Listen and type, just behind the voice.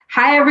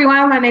Hi,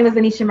 everyone. My name is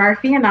Anisha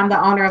Murphy, and I'm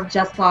the owner of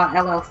Just Law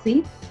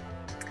LLC.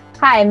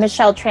 Hi,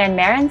 Michelle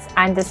Tran-Marins.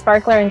 I'm the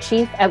Sparkler in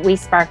Chief at We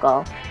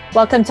Sparkle.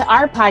 Welcome to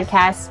our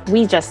podcast,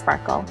 We Just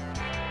Sparkle,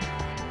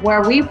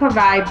 where we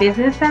provide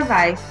business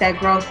advice that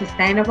grows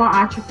sustainable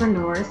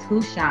entrepreneurs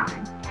who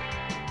shine.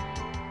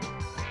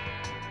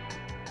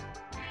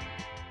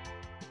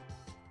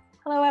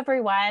 Hello,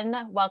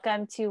 everyone.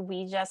 Welcome to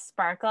We Just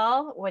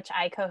Sparkle, which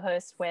I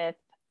co-host with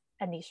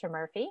Anisha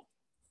Murphy.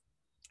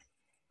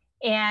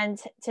 And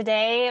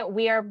today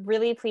we are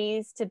really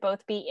pleased to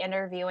both be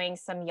interviewing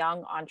some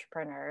young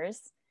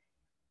entrepreneurs.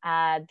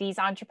 These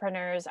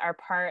entrepreneurs are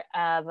part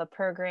of a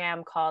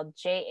program called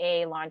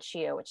JA Launch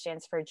You, which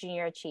stands for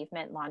Junior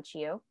Achievement Launch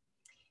You.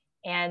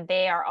 And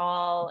they are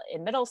all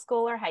in middle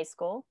school or high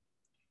school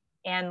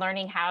and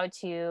learning how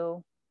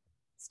to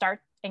start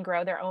and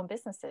grow their own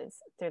businesses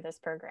through this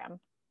program.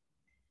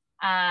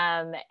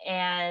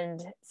 And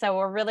so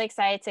we're really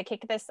excited to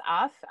kick this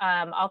off.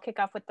 I'll kick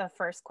off with the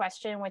first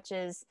question, which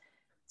is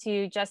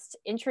to just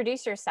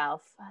introduce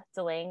yourself,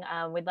 Deling.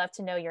 We'd love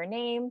to know your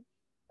name,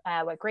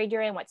 what grade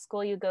you're in, what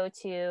school you go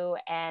to,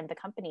 and the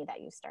company that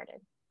you started.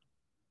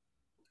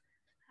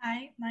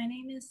 Hi, my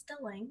name is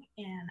Deling,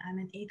 and I'm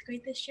in 8th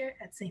grade this year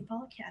at St.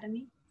 Paul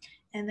Academy.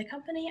 And the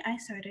company I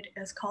started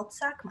is called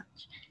Sock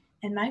Munch.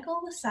 And my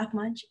goal with Sock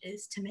Munch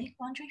is to make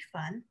laundry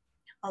fun,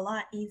 a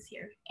lot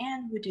easier,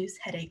 and reduce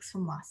headaches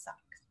from lost socks.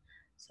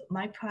 So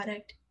my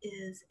product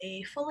is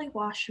a fully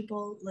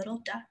washable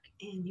little duck,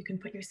 and you can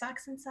put your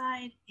socks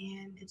inside,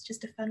 and it's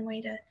just a fun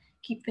way to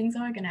keep things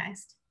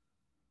organized.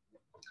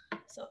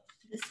 So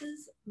this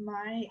is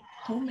my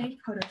homemade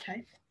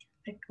prototype.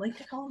 I like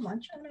to call him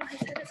Lunch. I don't know, his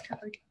head is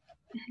covered.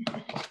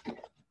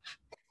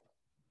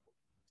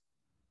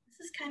 This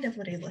is kind of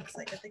what he looks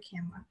like at the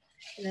camera.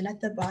 And then at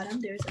the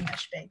bottom, there's a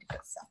mesh bag to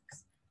put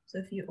socks. So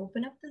if you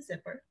open up the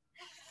zipper,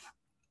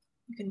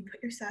 you can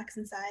put your socks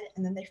inside,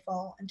 and then they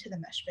fall into the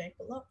mesh bag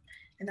below.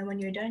 And then when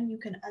you're done, you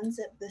can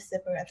unzip the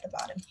zipper at the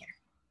bottom here.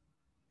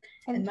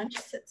 And Munch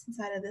sits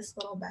inside of this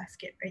little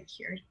basket right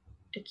here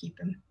to keep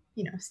him,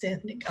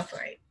 standing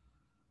upright.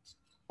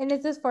 And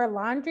is this for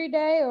laundry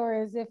day or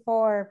is it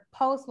for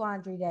post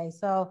laundry day?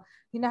 So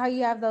you know how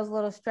you have those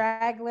little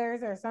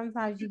stragglers, or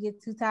sometimes you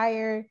get too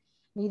tired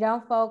and you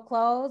don't fold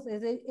clothes.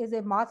 Is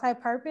it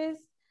multi-purpose,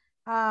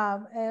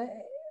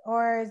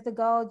 or is the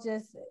goal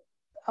just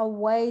a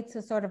way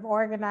to sort of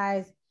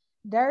organize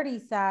dirty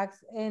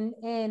socks in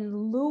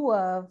lieu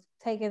of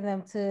taking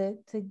them to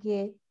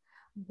get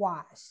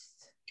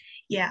washed?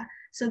 Yeah.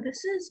 So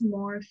this is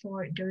more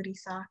for dirty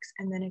socks,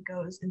 and then it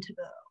goes into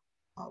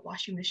the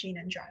washing machine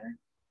and dryer.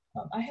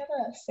 I have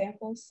a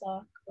sample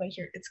sock right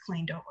here. It's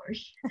clean, don't worry.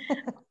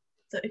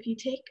 So if you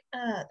take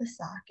the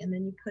sock and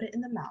then you put it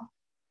in the mouth,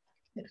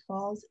 it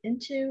falls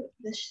into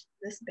this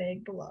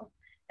bag below.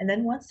 And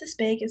then once this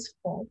bag is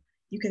full,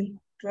 you can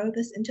throw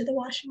this into the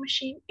washing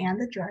machine and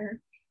the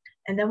dryer.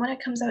 And then when it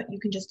comes out, you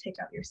can just take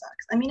out your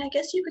socks. I mean, I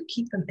guess you could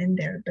keep them in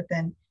there, but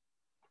then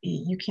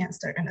you can't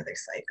start another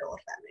cycle,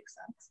 if that makes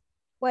sense.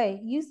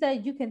 Wait, you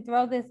said you can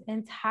throw this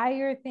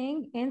entire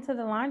thing into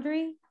the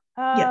laundry?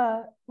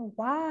 Yeah.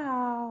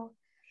 Wow.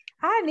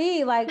 I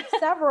need like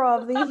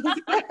several of these.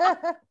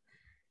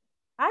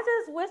 I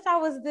just wish I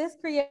was this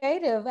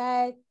creative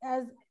as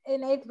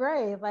in 8th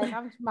grade. Like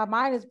my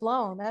mind is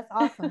blown. That's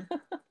awesome.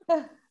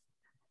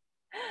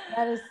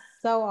 That is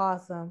so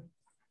awesome.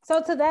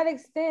 So to that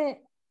extent,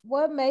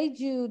 what made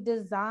you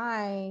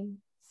design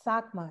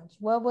Sock Munch?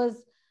 What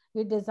was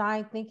your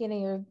design thinking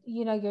and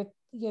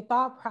your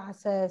thought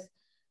process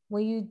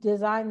when you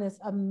designed this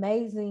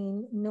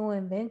amazing new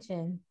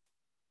invention?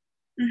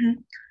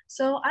 Mm-hmm.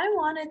 So I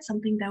wanted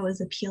something that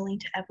was appealing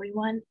to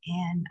everyone,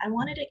 and I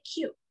wanted it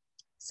cute.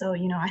 So,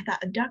 I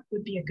thought a duck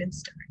would be a good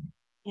start.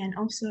 And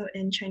also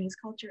in Chinese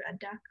culture, a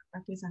duck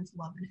represents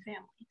love and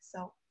family.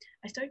 So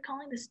I started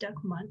calling this duck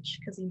Munch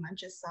because he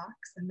munches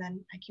socks, and then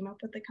I came up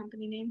with the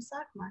company name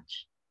Sock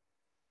Munch.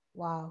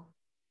 Wow.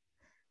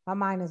 My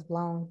mind is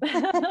blown.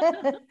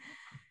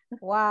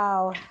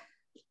 Wow.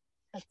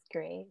 That's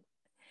great.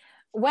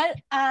 What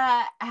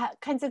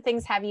kinds of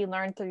things have you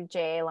learned through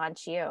JA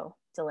Launch You,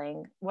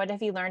 Deling? What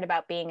have you learned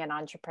about being an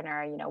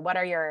entrepreneur? What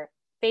are your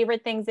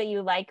favorite things that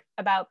you like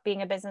about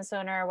being a business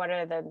owner? What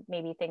are the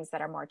maybe things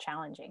that are more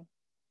challenging?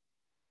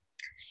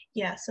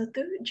 Yeah, so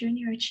through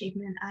Junior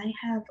Achievement, I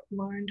have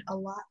learned a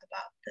lot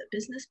about the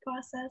business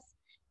process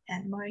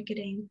and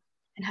marketing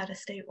and how to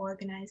stay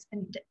organized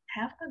and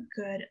have a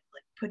good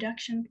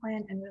production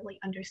plan and really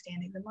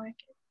understanding the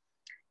market.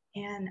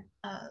 And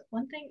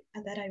one thing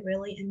that I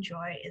really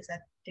enjoy is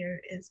that there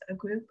is a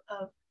group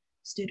of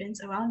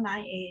students around my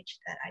age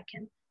that I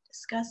can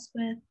discuss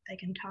with, I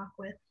can talk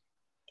with,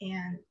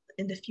 and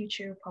in the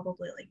future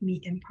probably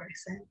meet in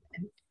person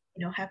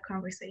and have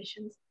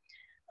conversations.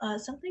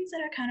 Some things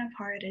that are kind of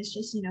hard is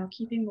just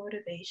keeping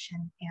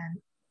motivation,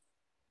 and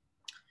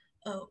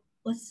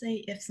let's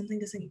say if something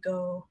doesn't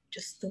go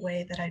just the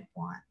way that I'd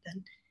want,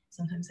 then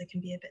sometimes it can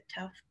be a bit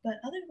tough. But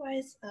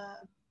otherwise,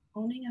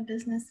 owning a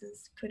business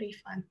is pretty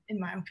fun, in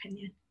my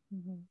opinion.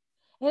 Mm-hmm.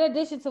 in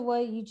addition to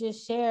what you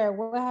just shared,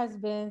 what has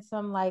been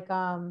some like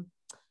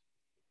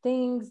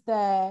things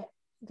that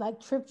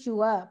like tripped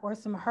you up or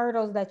some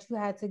hurdles that you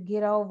had to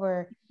get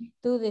over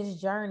through this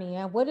journey?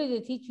 And what did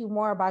it teach you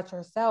more about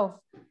yourself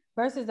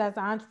versus as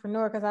an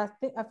entrepreneur? Because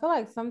I feel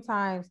like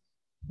sometimes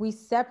we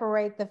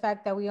separate the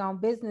fact that we own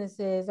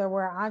businesses or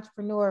we're an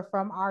entrepreneur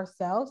from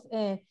ourselves.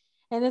 And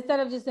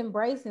instead of just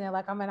embracing it,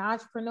 like I'm an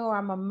entrepreneur,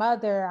 I'm a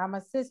mother, I'm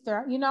a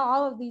sister, you know,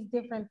 all of these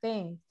different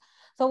things.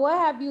 So what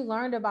have you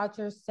learned about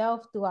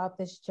yourself throughout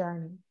this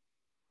journey?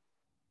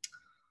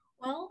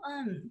 Well,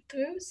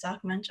 through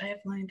Sock Munch, I have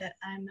learned that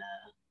I'm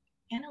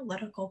a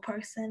analytical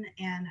person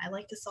and I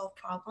like to solve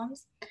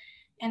problems.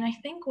 And I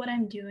think what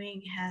I'm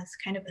doing has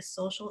kind of a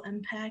social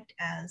impact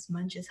as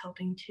Munch is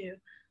helping to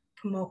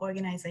promote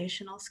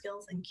organizational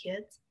skills in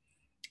kids.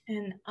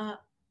 And I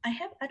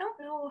don't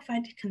know if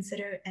I'd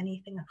consider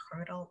anything a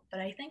hurdle,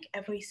 but I think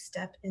every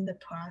step in the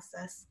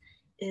process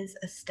is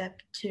a step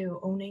to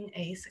owning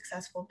a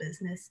successful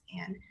business,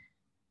 and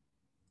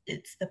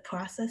it's the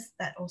process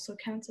that also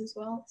counts as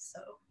well. So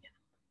yeah.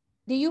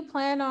 Do you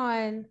plan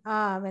on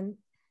and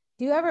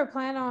do you ever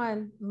plan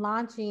on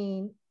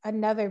launching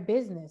another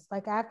business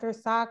like after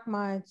Sock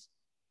Munch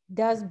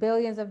does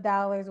billions of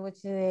dollars,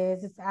 which it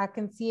is? I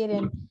can see it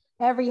in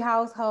every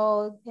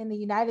household in the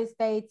United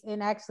States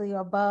and actually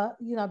above,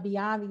 you know,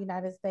 beyond the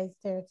United States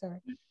territory.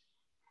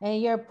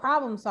 And you're a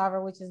problem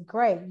solver, which is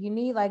great. You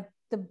need like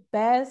the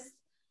best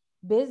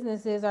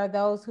businesses are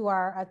those who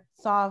are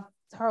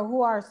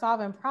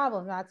solving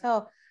problems. And I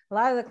tell a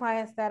lot of the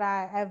clients that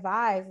I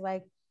advise,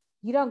 like,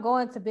 you don't go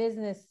into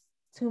business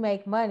to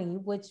make money,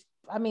 which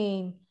I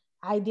mean,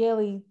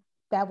 ideally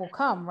that will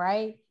come,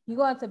 right? You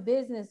go into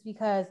business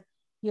because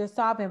you're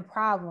solving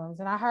problems.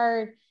 And I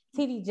heard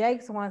TD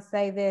Jakes once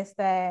say this,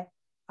 that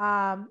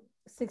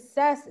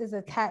success is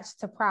attached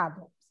to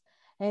problems.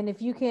 And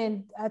if you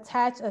can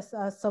attach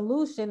a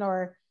solution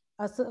or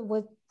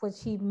which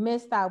he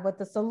missed out, but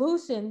the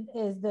solution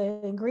is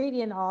the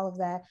ingredient, all of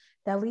that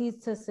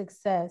leads to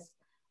success.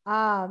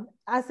 I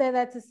say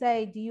that to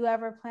say, do you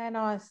ever plan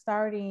on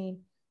starting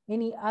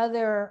any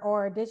other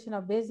or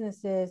additional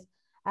businesses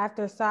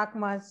after Sock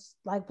Munch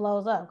like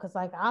blows up? Because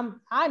like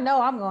I know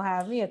I'm gonna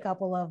have me a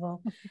couple of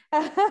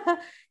them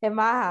in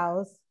my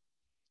house.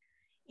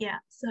 Yeah.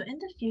 So in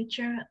the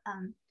future,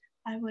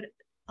 I would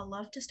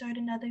love to start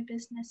another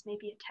business,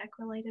 maybe a tech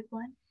related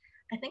one.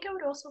 I think I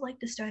would also like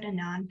to start a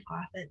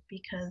nonprofit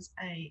because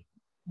I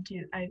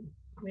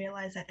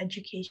realize that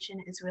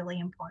education is really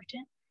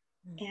important,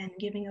 and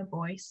giving a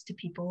voice to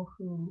people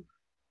who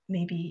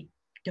maybe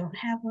don't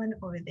have one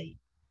or they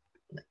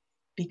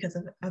because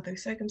of other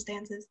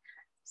circumstances.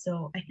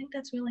 So I think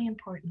that's really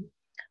important.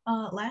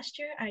 Last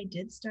year I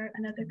did start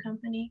another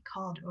company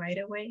called Right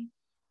Away,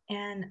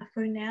 and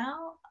for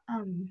now,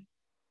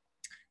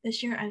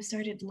 this year I've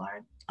started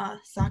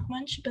Sock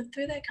Munch, but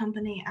through that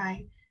company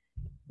I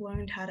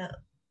learned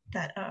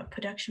that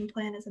production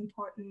plan is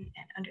important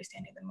and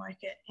understanding the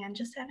market and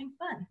just having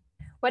fun.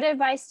 What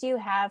advice do you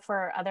have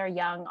for other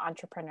young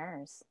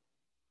entrepreneurs?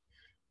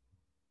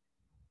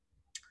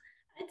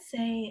 I'd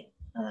say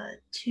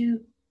to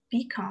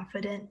be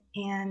confident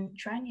and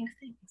try new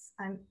things.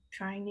 I'm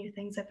trying new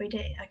things every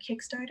day. A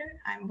Kickstarter,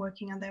 I'm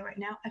working on that right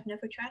now. I've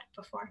never tried it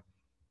before.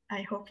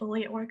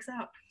 Hopefully it works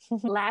out.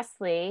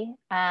 Lastly,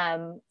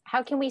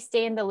 how can we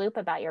stay in the loop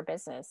about your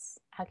business?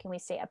 How can we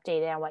stay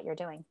updated on what you're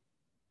doing?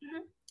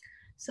 Mm-hmm.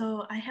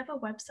 So I have a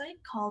website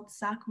called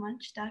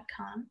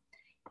sockmunch.com,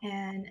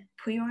 and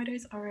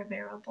pre-orders are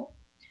available.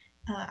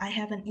 I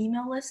have an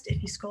email list.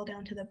 If you scroll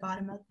down to the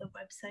bottom of the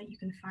website, you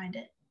can find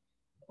it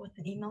with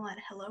an email at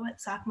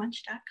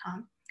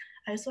hello@sockmunch.com.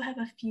 I also have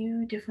a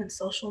few different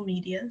social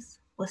medias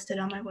listed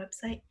on my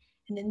website.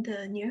 And in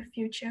the near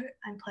future,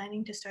 I'm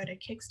planning to start a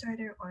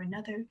Kickstarter or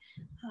another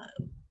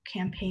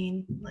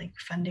campaign, like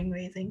funding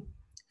raising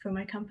for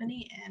my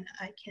company, and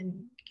I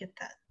can get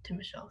that to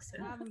Michelle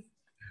soon.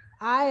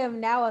 I am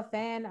now a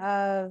fan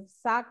of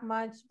Sock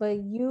Munch, but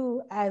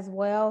you as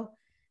well.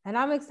 And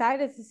I'm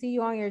excited to see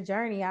you on your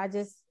journey. I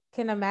just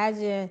can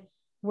imagine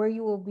where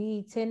you will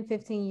be 10,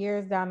 15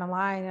 years down the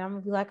line. And I'm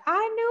gonna be like,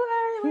 I knew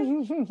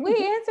her. We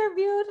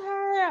interviewed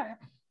her.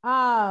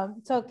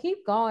 So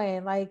keep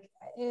going. Like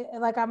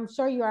I'm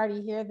sure you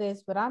already hear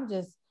this, but I'm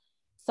just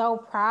so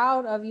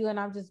proud of you. And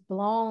I'm just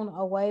blown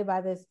away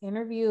by this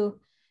interview.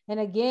 And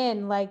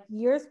again, like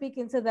you're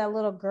speaking to that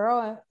little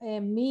girl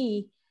and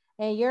me,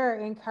 and you're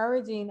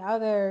encouraging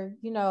other,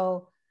 you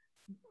know,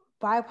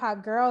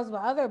 BIPOC girls,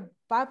 but other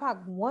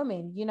BIPOC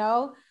women, you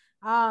know,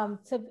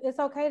 it's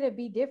okay to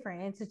be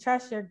different and to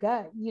trust your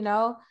gut, you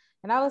know.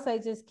 And I would say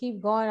just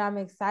keep going. I'm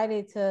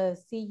excited to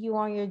see you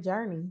on your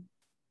journey.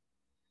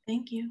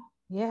 Thank you.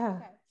 Yeah.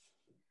 Okay.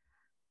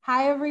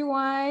 Hi,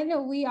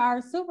 everyone. We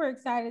are super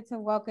excited to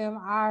welcome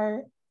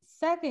our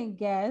second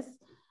guest,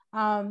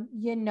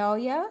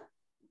 Yanoya,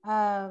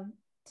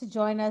 to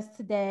join us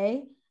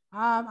today.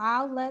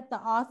 I'll let the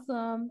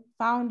awesome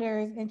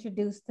founders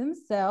introduce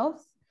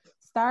themselves,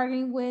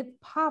 starting with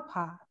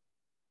Papa.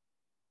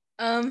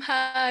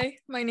 Hi,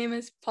 my name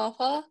is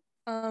Papa.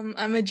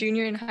 I'm a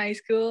junior in high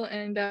school,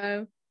 and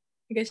I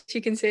guess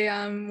you can say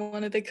I'm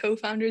one of the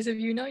co-founders of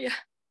Yeah.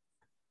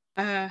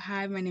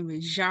 Hi, my name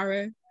is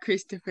Jara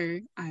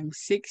Christopher. I'm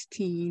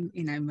 16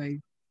 and I'm a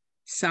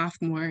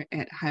sophomore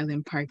at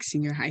Highland Park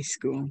Senior High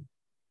School.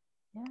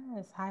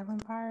 Yes,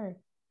 Highland Park.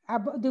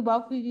 Do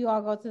both of you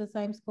all go to the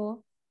same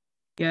school?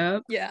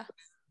 Yep. Yeah.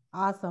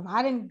 Awesome.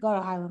 I didn't go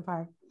to Highland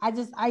Park.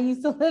 I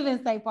used to live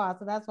in St. Paul,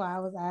 so that's why I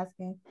was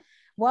asking.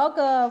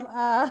 Welcome,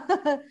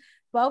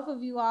 both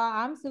of you all.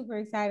 I'm super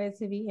excited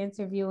to be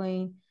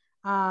interviewing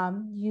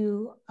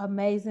you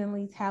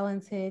amazingly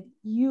talented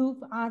youth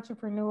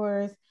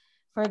entrepreneurs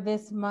for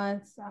this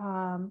month's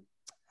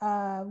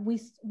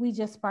We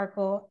Just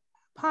Sparkle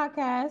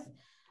podcast.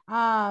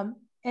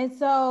 And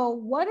so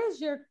what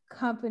is your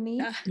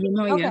company?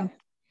 Okay. Yeah.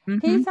 Mm-hmm.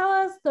 Can you tell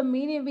us the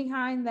meaning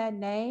behind that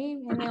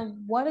name? And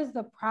then what is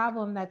the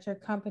problem that your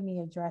company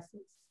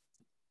addresses?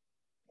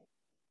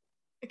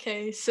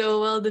 Okay,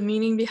 so the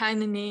meaning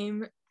behind the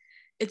name,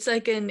 it's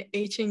like an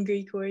ancient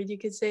Greek word, you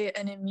could say,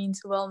 and it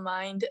means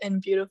well-mind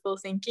and beautiful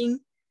thinking.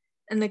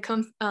 And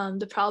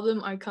the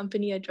problem our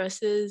company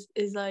addresses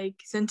is like,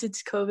 since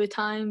it's COVID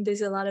time,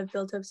 there's a lot of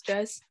built-up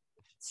stress.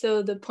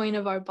 So the point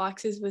of our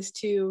boxes was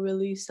to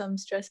relieve some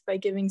stress by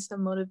giving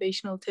some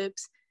motivational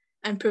tips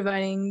and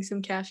providing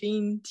some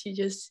caffeine to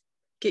just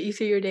get you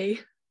through your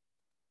day.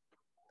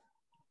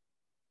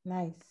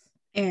 Nice.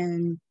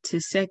 And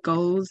to set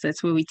goals,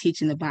 that's what we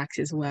teach in the box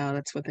as well.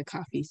 That's what the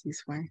coffee is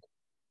used for.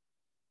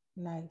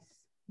 Nice.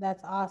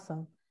 That's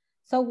awesome.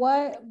 So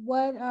what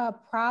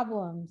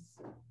problems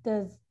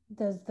does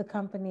the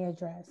company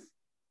address?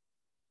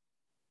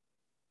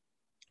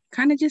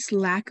 Kind of just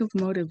lack of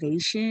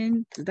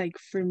motivation. Like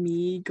for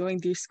me, going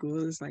through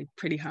school is like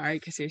pretty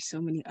hard because there's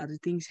so many other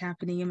things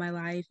happening in my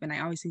life, and I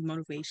always need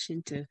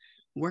motivation to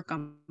work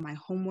on my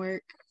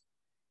homework.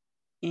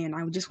 And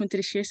I just wanted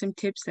to share some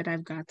tips that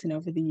I've gotten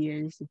over the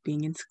years of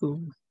being in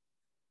school.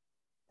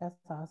 That's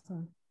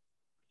awesome.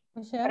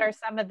 Michelle? What are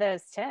some of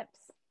those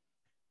tips?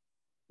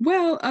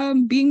 Well,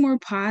 being more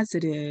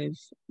positive,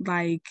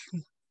 like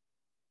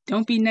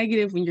don't be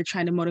negative when you're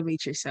trying to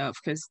motivate yourself,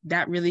 because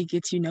that really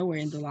gets you nowhere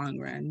in the long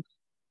run.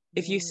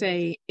 If you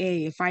say,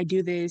 hey, if I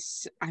do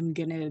this, I'm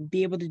going to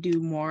be able to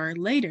do more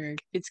later,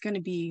 it's going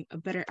to be a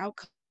better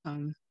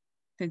outcome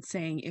than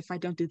saying, if I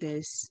don't do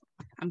this,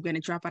 I'm going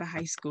to drop out of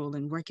high school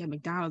and work at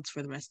McDonald's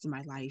for the rest of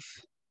my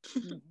life.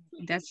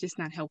 That's just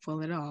not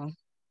helpful at all.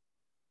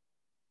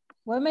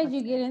 What made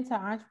you get into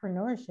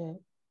entrepreneurship?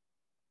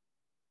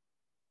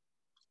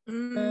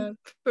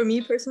 For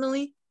me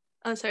personally,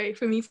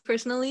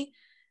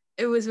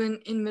 it was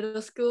in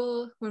middle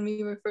school when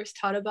we were first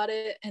taught about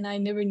it, and I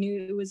never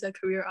knew it was a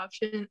career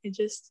option. It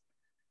just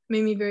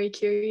made me very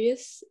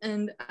curious,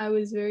 and I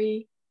was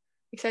very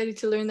excited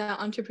to learn that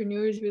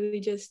entrepreneurs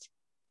really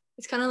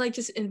it's kind of like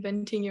just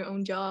inventing your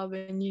own job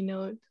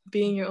and,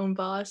 being your own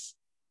boss,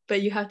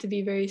 but you have to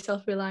be very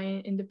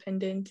self-reliant,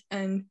 independent,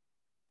 and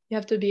you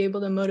have to be able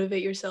to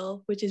motivate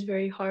yourself, which is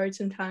very hard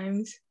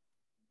sometimes.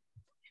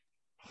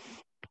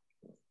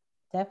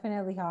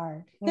 Definitely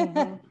hard.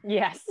 Mm-hmm.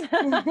 Yes.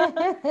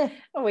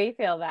 We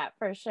feel that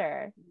for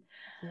sure.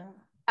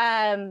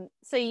 Yeah.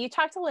 So you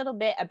talked a little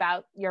bit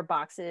about your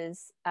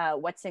boxes,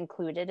 what's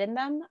included in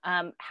them.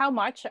 How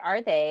much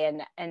are they,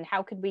 and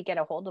how could we get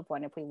a hold of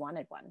one if we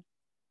wanted one?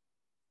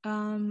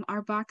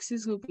 Our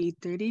boxes will be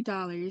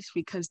 $30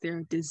 because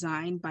they're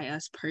designed by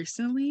us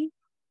personally.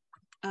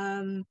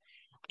 And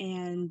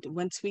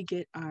once we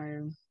get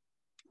our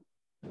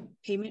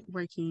payment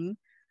working,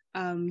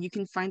 you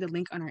can find a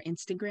link on our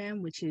Instagram,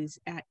 which is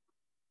at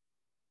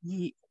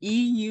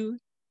eua.ina.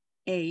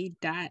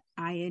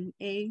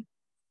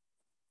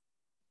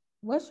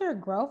 What's your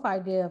growth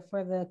idea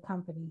for the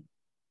company?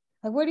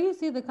 Like, where do you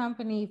see the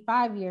company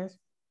 5 years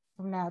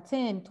from now,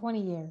 10,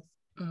 20 years?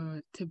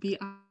 To be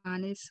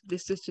honest,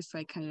 this is just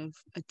like kind of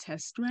a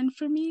test run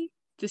for me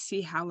to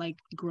see how like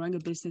growing a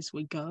business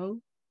would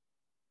go.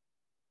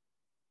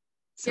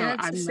 So yeah,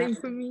 it's the same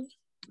for me.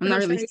 I'm not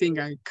really seeing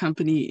our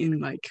company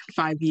in like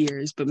 5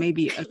 years, but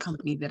maybe a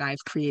company that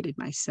I've created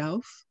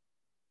myself.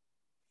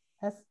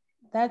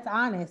 That's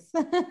honest.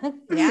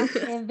 Yeah.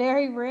 And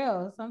very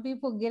real. Some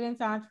people get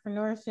into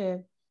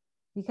entrepreneurship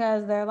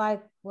because they're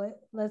like,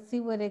 let's see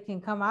what it can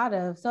come out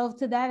of. So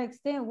to that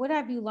extent, what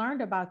have you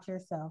learned about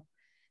yourself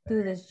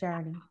through this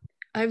journey?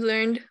 I've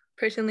learned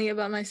personally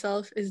about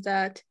myself is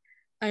that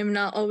I'm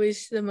not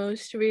always the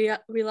most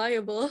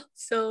reliable.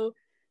 So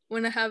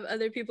when I have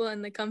other people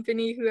in the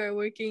company who are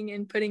working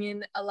and putting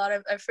in a lot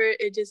of effort,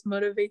 it just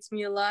motivates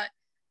me a lot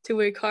to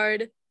work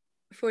hard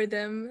for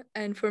them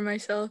and for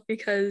myself,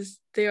 because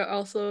they are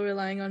also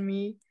relying on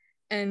me,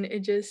 and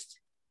it just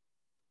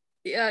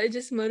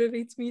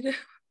motivates me to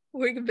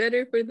work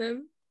better for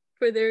them,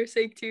 for their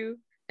sake too.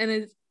 And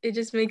it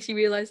just makes you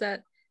realize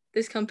that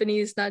this company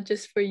is not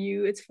just for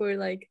you, it's for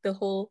like the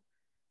whole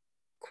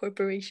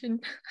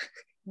corporation.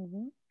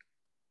 Mm-hmm.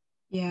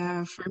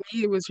 Yeah, for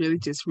me, it was really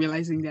just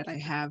realizing that I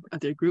have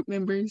other group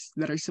members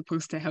that are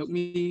supposed to help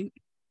me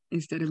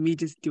instead of me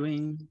just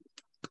doing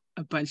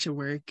a bunch of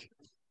work.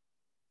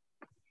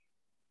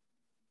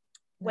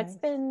 What's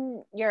Nice.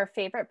 been your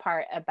favorite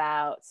part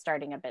about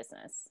starting a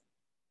business?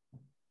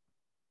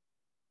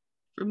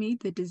 For me,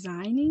 the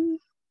designing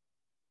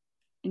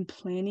and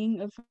planning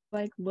of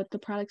like what the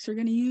products are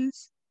going to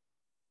use.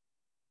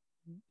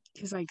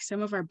 Because like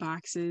some of our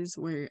boxes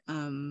were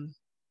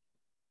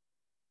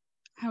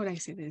how would I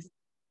say this,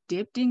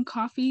 dipped in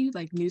coffee,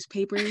 like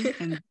newspaper,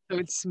 and so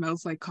it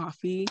smells like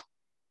coffee.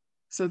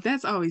 So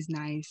that's always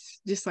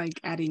nice, just like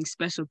adding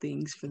special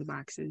things for the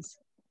boxes.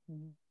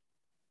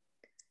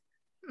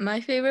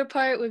 My favorite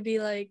part would be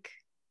like,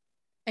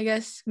 I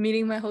guess,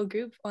 meeting my whole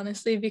group,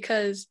 honestly,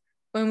 because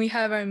when we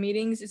have our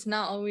meetings, it's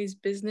not always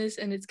business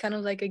and it's kind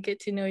of like a get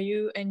to know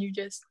you and you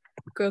just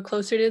grow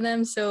closer to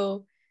them.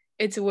 So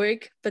it's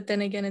work, but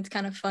then again, it's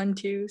kind of fun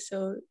too.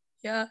 So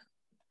yeah,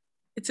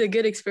 it's a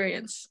good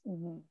experience.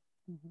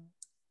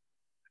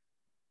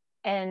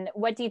 And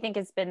what do you think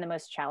has been the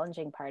most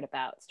challenging part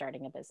about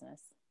starting a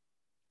business?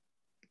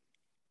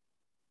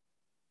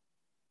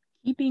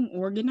 Keeping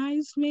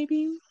organized,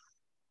 maybe.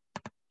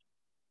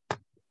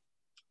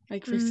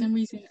 Like for some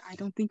reason, I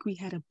don't think we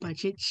had a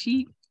budget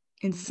sheet.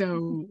 And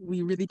so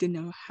we really didn't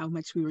know how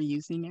much we were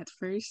using at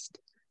first.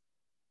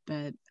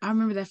 But I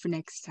remember that for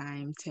next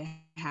time to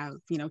have,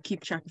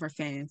 keep track of our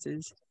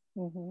finances.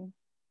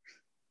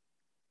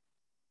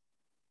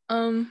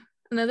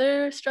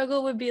 Another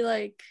struggle would be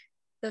like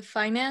the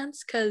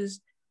finance,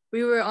 because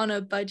we were on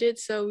a budget,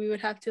 so we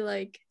would have to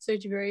like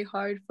search very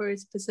hard for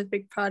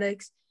specific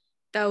products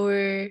that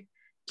were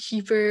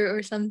cheaper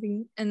or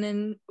something, and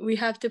then we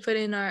have to put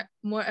in our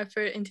more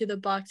effort into the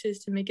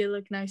boxes to make it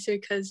look nicer,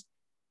 because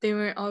they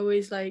weren't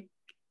always like,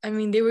 I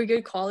mean, they were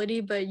good quality,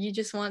 but you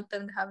just want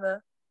them to have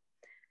a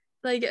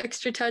like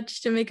extra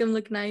touch to make them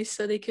look nice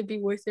so they could be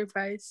worth their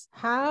price.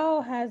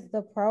 How has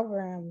the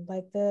program,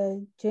 like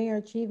the Junior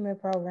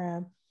Achievement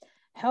Program,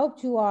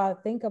 helped you all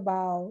think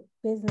about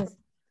business,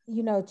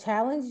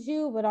 challenged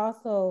you, but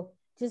also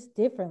just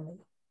differently?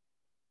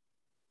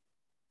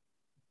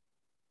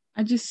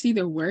 I just see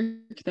the work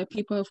that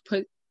people have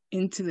put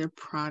into their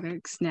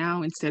products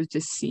now instead of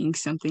just seeing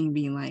something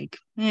being like,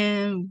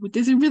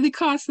 does it really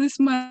cost this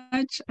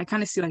much? I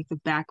kind of see like the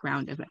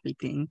background of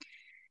everything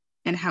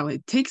and how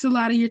it takes a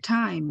lot of your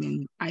time,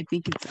 and I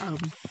think it's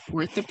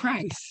worth the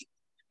price.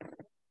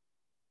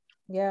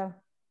 Yeah,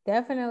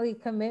 definitely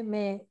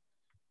commitment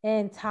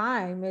and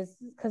time is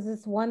because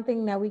it's one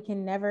thing that we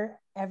can never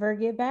ever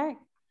get back.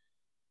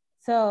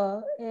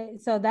 So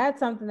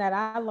that's something that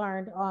I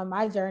learned on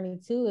my journey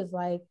too, is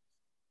like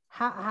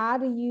how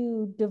do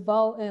you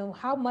devote and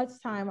how much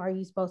time are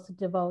you supposed to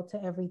devote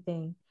to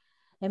everything,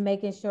 and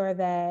making sure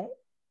that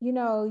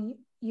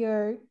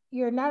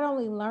you're not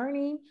only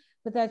learning,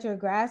 but that you're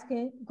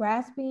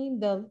grasping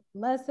the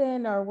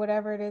lesson or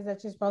whatever it is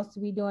that you're supposed to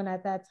be doing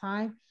at that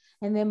time,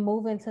 and then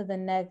moving to the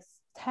next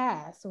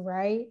task,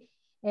 right?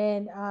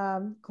 And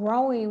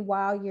growing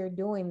while you're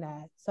doing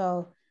that.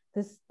 So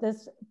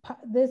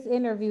this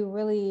interview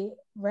really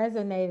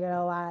resonated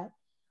a lot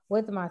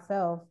with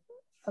myself,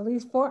 at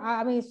least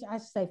I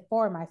should say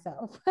for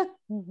myself.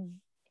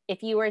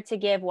 If you were to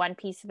give one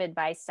piece of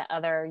advice to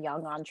other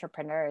young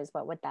entrepreneurs,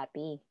 what would that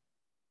be?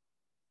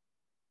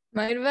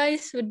 My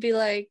advice would be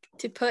like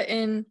to put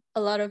in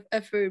a lot of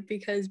effort,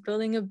 because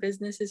building a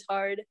business is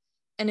hard.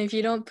 And if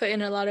you don't put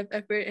in a lot of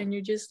effort and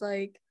you're just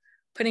like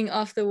putting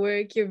off the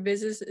work, your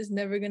business is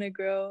never going to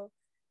grow.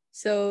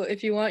 So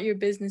if you want your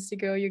business to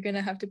grow, you're going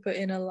to have to put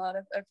in a lot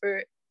of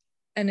effort.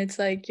 And it's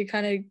like you're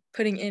kind of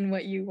putting in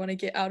what you want to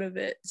get out of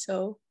it.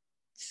 So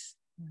just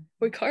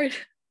work hard.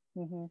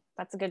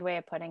 That's a good way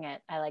of putting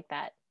it. I like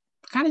that.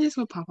 Kind of just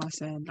what Papa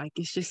said. Like,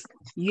 it's just,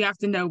 you have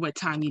to know what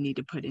time you need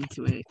to put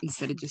into it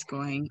instead of just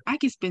going, I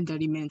can spend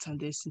 30 minutes on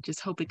this and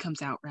just hope it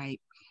comes out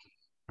right.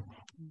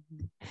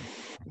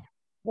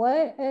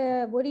 What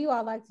do you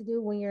all like to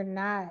do when you're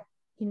not,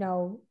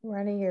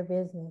 running your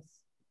business?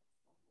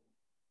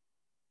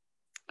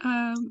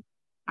 I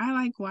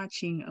like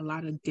watching a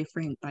lot of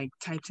different like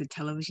types of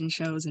television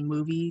shows and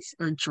movies,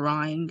 or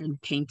drawing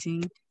and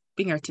painting,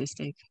 being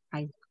artistic.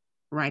 I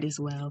write as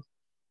well.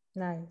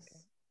 Nice.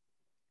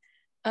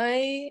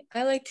 I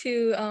like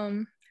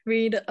to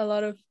read a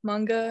lot of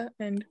manga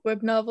and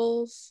web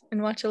novels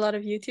and watch a lot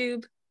of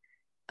YouTube.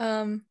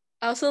 I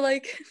also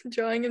like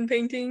drawing and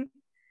painting,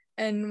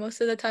 and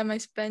most of the time I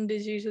spend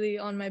is usually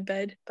on my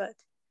bed, but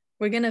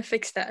we're gonna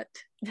fix that.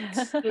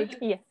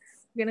 We're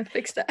gonna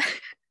fix that.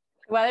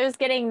 Weather's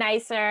getting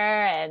nicer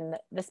and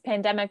this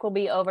pandemic will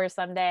be over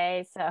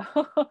someday.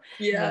 So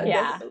yeah.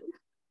 Definitely.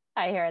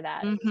 I hear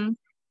that.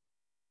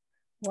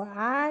 Well,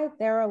 I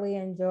thoroughly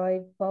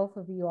enjoyed both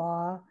of you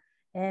all,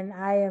 and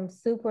I am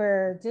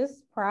super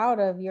just proud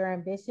of your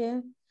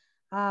ambition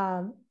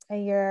and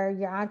your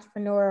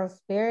entrepreneurial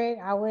spirit.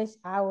 I wish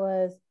I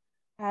was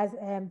as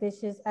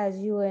ambitious as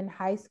you in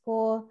high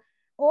school,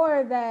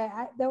 or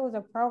that there was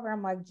a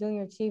program like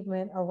Junior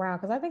Achievement around,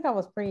 because I think I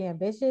was pretty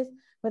ambitious,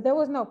 but there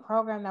was no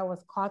program that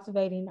was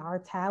cultivating our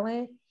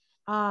talent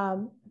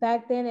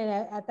back then.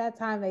 And at that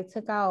time, they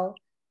took out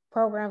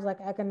programs like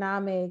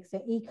economics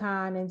and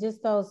econ and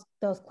just those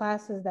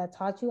classes that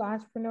taught you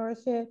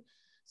entrepreneurship.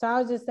 So I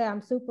would just say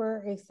I'm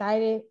super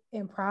excited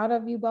and proud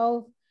of you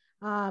both,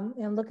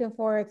 and looking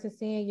forward to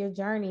seeing your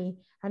journey.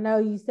 I know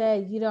you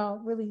said you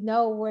don't really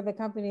know where the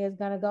company is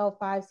going to go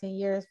 5, 10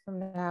 years from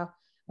now,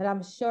 but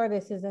I'm sure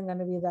this isn't going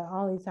to be the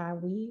only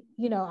time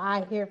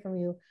I hear from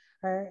you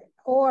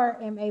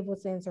or am able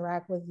to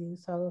interact with you.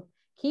 So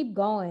keep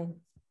going.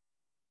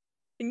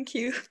 Thank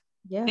you.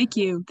 Yeah. Thank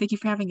you. Thank you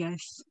for having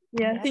us.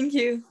 Yeah, Yes. thank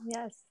you.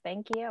 Yes,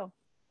 thank you.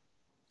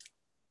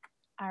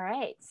 All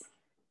right.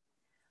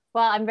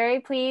 Well, I'm very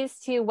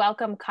pleased to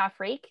welcome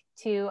Coffreak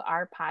to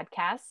our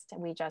podcast,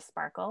 We Just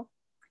Sparkle.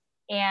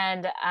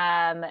 And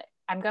I'm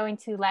going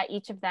to let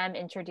each of them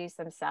introduce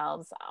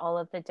themselves, all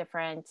of the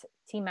different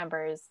team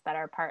members that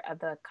are part of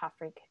the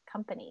Coffreak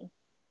company.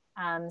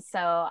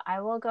 So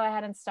I will go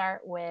ahead and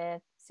start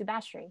with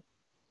Subashri.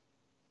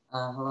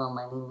 Hello,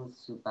 my name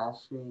is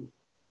Subashri.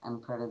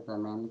 I'm part of the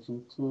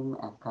managing team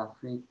at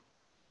Coffreak.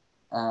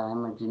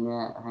 I'm a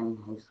junior at Harney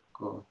High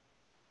School.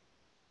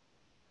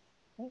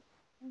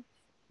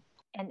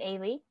 And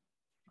Ailey.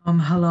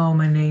 Hello,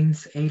 my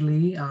name's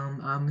Ailey.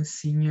 I'm a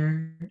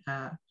senior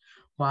at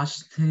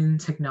Washington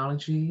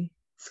Technology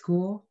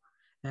School,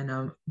 and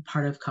I'm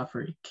part of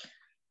Coffreak.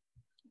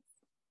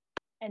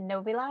 And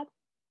Novilab.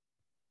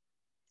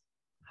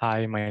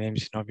 Hi, my name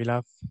is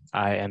Novilab.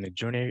 I am a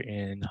junior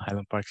in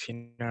Highland Park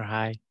Senior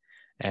High,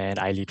 and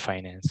I lead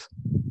finance.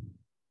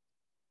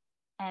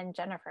 And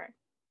Jennifer.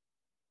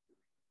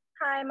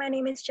 Hi, my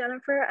name is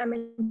Jennifer. I'm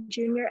a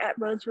junior at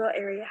Roseville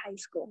Area High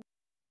School.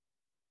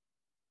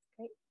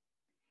 Great.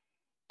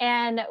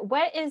 And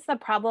what is the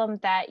problem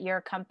that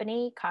your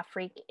company,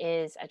 Coffreak,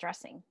 is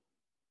addressing?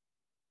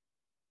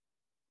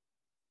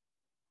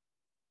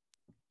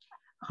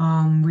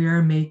 We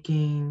are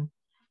making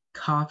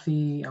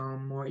coffee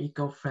more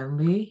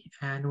eco-friendly,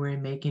 and we're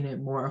making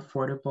it more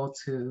affordable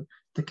to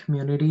the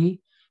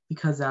community,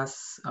 because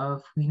as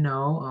we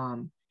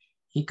know,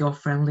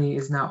 eco-friendly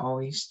is not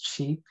always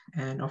cheap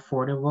and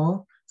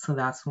affordable. So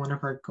that's one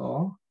of our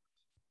goals.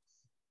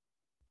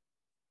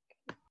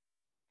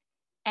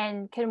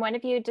 And can one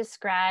of you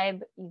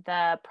describe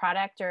the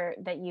product or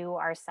that you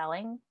are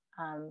selling?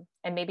 And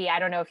maybe, I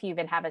don't know if you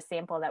even have a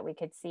sample that we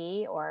could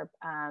see, or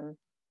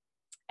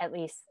at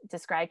least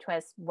describe to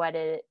us what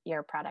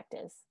your product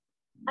is.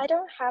 I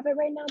don't have it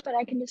right now, but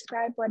I can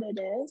describe what it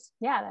is.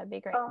 Yeah, that'd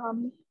be great.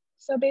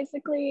 So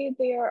basically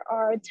there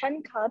are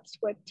 10 cups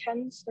with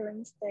 10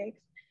 stirring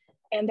sticks,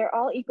 and they're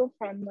all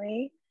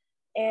eco-friendly.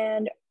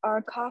 And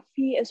our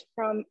coffee is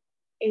from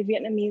a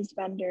Vietnamese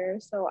vendor,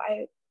 so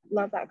I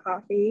love that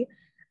coffee.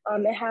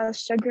 It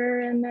has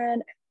sugar in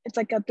it. It's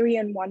like a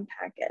 3-in-1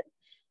 packet.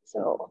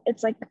 So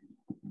it's like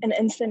an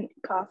instant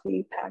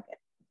coffee packet.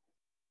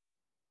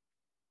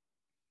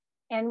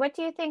 And what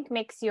do you think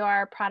makes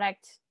your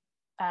product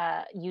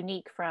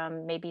unique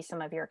from maybe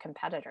some of your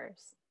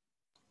competitors?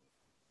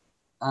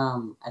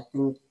 I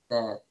think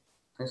that,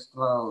 first of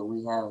all,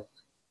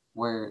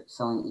 we're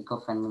selling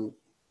eco-friendly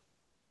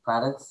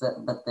products,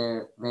 but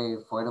they're very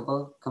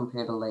affordable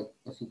compared to, like,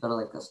 if you go to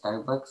like a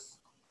Starbucks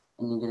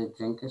and you get a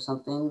drink or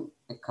something,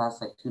 it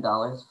costs like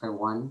 $2 for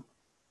one,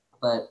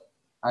 but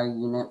our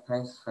unit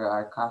price for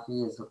our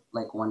coffee is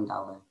like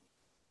 $1.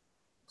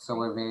 So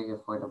we're very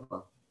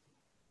affordable.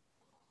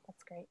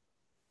 That's great.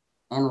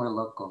 And we're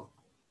local.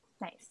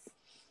 Nice.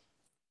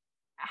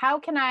 How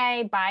can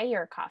I buy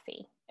your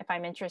coffee if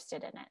I'm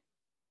interested in it?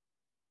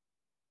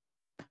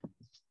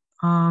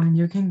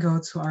 You can go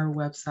to our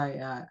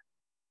website at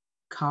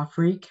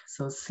Coffreak,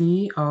 so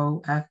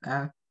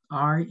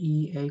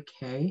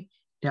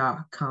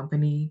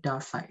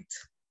COFFREAK.company.site.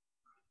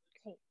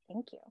 Great,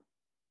 thank you.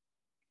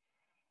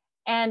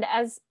 And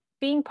as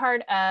being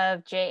part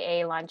of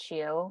JA Launch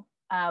You,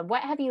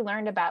 what have you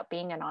learned about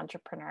being an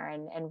entrepreneur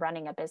and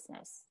running a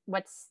business?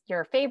 What's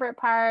your favorite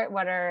part?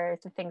 What are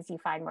the things you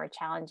find more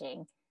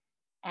challenging?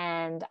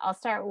 And I'll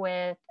start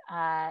with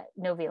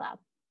Novilab.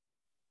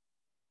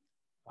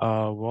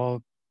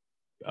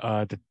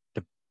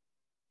 The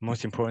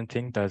most important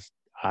thing that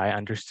I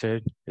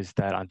understood is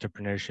that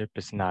entrepreneurship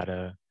is not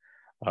a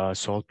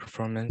sole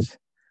performance.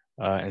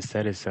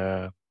 Instead, it's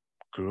a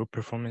group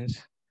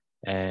performance.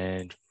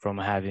 And from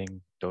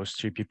having those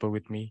 3 people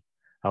with me,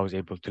 I was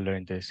able to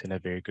learn this in a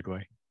very good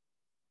way.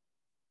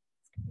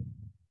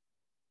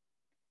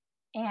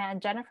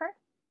 And Jennifer?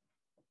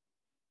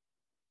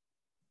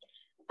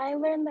 I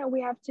learned that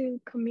we have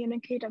to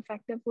communicate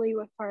effectively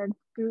with our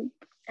group,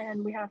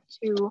 and we have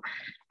to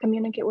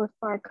communicate with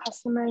our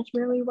customers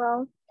really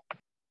well.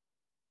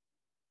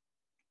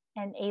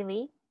 And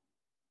Ailey?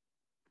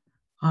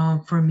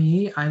 For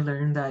me, I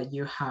learned that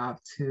you have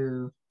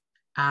to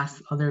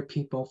ask other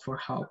people for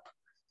help,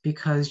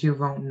 because you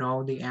won't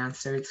know the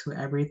answer to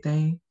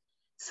everything.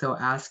 So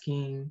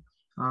asking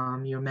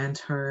your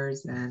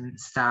mentors and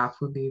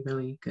staff would be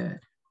really good.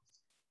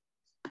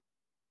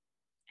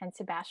 And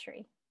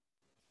Subashri?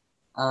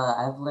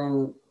 I've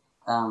learned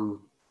how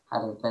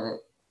to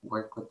better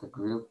work with the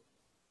group,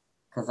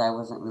 because I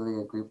wasn't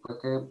really a group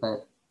worker,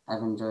 but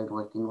I've enjoyed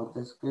working with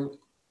this group.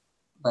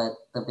 But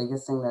the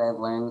biggest thing that I've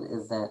learned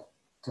is that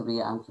to be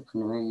an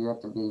entrepreneur, you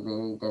have to be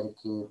very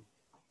dedicated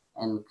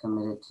and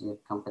committed to your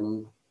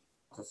company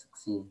to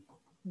succeed.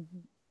 Mm-hmm.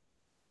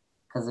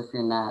 Because if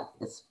you're not,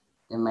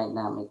 it might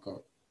not make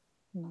it.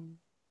 Mm-hmm.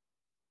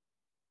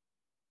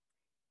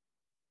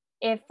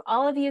 If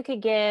all of you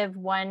could give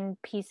one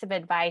piece of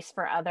advice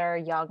for other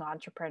young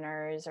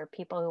entrepreneurs or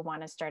people who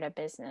want to start a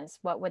business,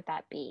 what would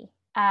that be?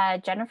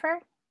 Jennifer?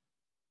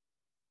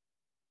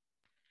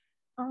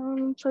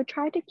 So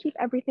try to keep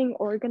everything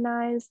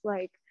organized.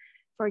 Like,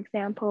 for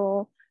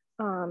example,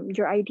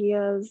 your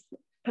ideas,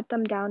 put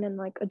them down in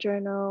like a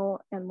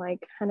journal and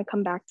like kind of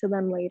come back to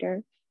them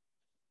later.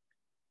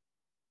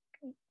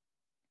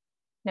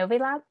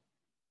 Novilab?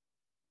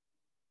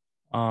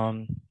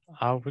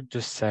 I would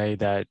just say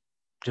that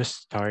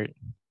just start.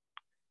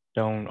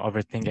 Don't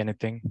overthink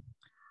anything.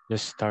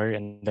 Just start,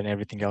 and then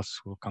everything else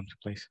will come to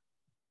place.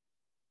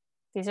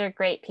 These are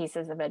great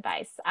pieces of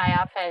advice. I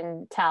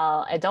often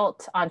tell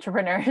adult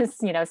entrepreneurs,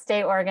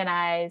 stay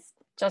organized,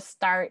 just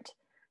start,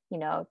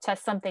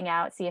 test something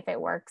out, see if it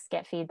works,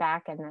 get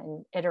feedback, and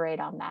then iterate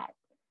on that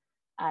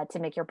to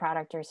make your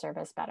product or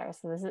service better.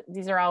 So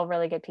these are all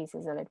really good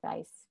pieces of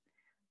advice.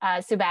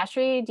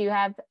 Subashri, do you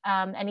have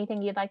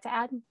anything you'd like to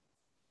add?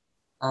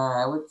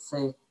 I would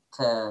say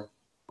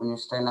when you're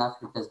starting off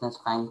your business,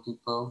 find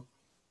people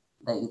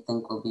that you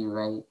think will be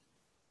right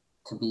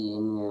to be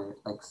in your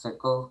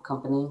circle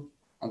company,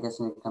 I guess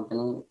in your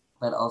company,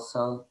 but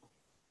also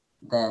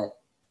that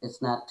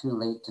it's not too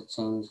late to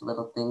change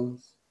little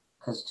things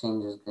because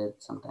change is good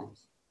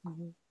sometimes.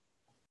 Mm-hmm.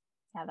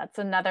 Yeah, that's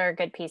another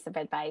good piece of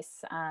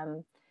advice.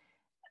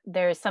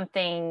 There's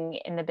something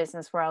in the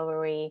business world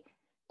where we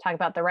talk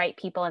about the right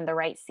people in the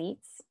right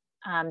seats.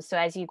 So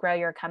as you grow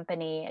your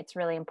company, it's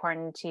really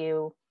important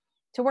to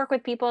work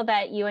with people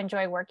that you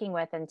enjoy working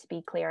with and to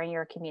be clear in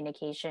your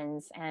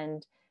communications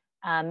and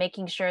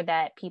making sure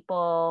that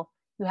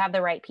you have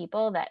the right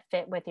people that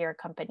fit with your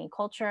company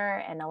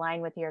culture and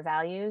align with your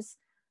values,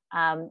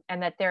 and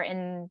that they're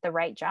in the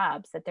right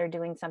jobs, that they're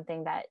doing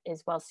something that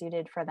is well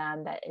suited for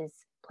them, that is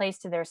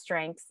placed to their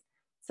strengths,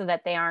 so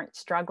that they aren't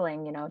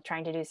struggling,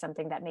 trying to do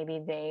something that maybe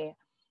they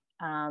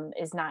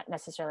is not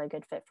necessarily a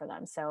good fit for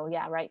them. So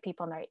yeah, right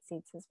people in the right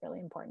seats is really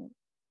important.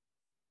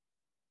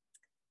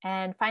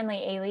 And finally,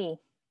 Ailey.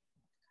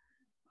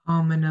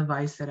 An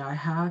advice that I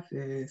have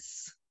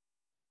is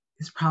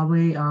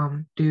probably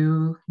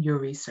do your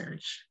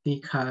research,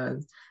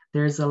 because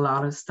there's a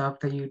lot of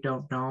stuff that you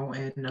don't know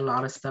and a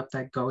lot of stuff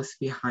that goes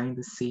behind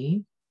the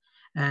scene.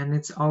 And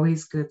it's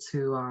always good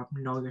to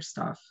know your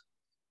stuff.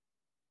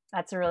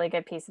 That's a really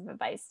good piece of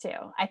advice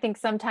too. I think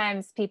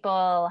sometimes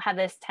people have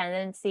this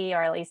tendency,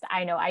 or at least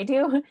I know I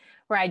do,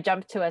 where I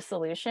jump to a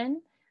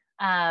solution.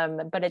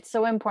 But it's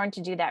so important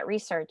to do that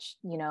research,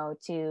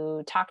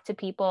 to talk to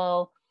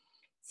people,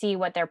 see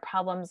what their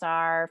problems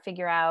are,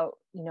 figure out,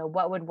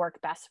 what would work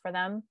best for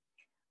them.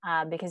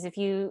 Because if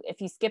you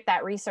skip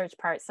that research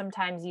part,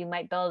 sometimes you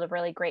might build a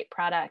really great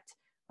product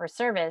or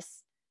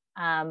service,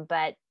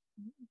 but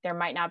there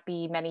might not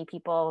be many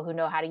people who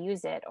know how to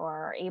use it or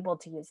are able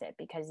to use it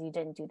because you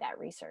didn't do that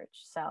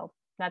research. So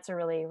that's a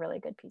really, really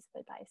good piece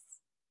of advice.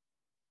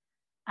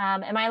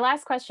 And my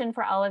last question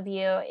for all of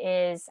you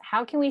is,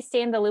 how can we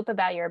stay in the loop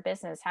about your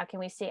business? How can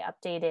we stay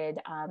updated?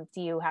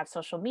 Do you have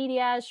social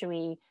media? Should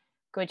we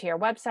go to your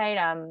website?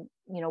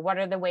 What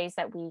are the ways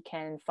that we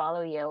can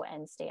follow you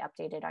and stay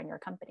updated on your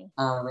company?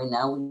 Right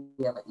now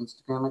we have an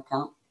Instagram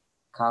account,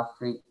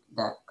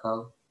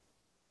 coffreak.co.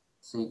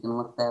 So you can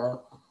look that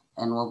up,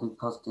 and we'll be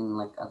posting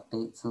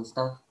updates and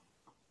stuff.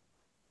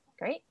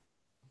 Great.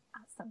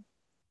 Awesome.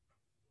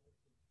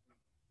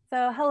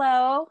 So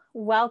hello,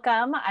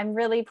 welcome. I'm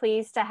really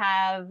pleased to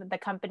have the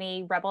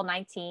company Rebel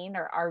 19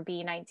 or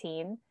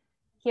RB19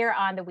 here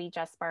on the We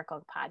Just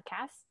Sparkled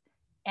podcast.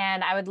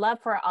 And I would love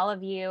for all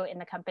of you in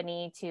the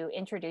company to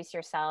introduce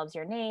yourselves,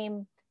 your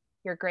name,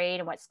 your grade,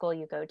 and what school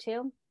you go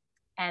to.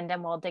 And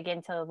then we'll dig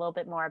into a little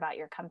bit more about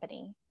your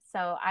company.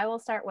 So I will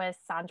start with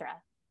Sandra.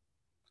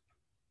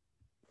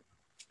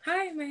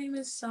 Hi, my name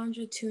is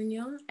Sandra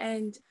Tunyo,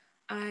 and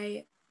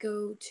I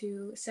go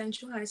to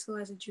Central High School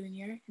as a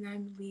junior, and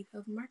I'm lead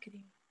of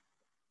marketing.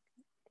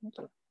 Thank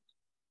you.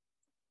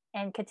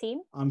 And Katim?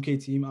 I'm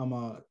Katim.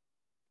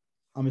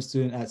 I'm a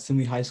student at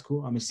Simley High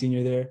School. I'm a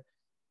senior there,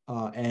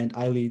 and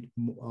I lead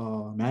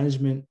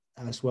management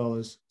as well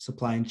as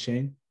supply and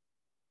chain.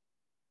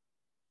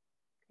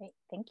 Great,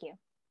 thank you.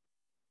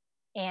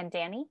 And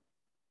Danny?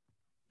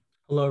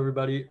 Hello,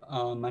 everybody.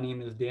 My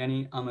name is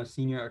Danny. I'm a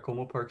senior at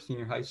Como Park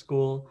Senior High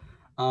School.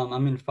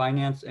 I'm in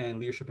finance and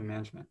leadership and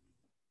management.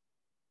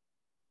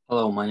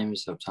 Hello, my name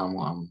is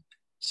Septamo.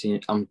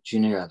 I'm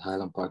junior at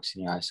Highland Park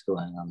Senior High School,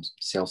 and I'm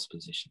sales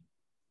position.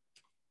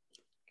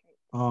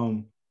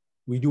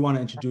 We do want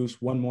to introduce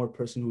one more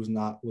person who's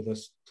not with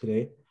us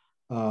today.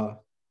 I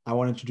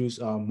want to introduce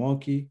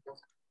Moki.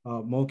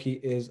 Moki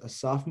is a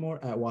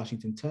sophomore at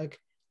Washington Tech,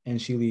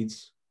 and she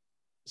leads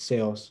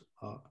sales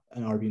at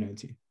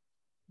RB19.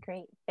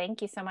 Great.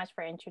 Thank you so much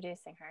for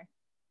introducing her.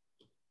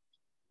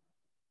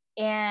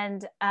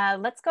 And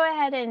let's go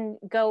ahead and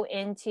go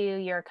into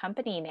your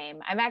company name.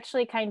 I'm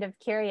actually kind of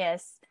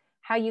curious,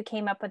 how you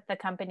came up with the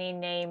company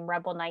name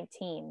Rebel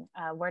 19.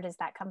 Where does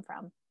that come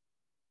from?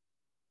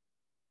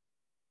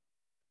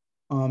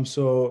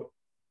 So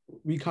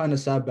we kind of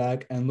sat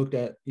back and looked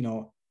at,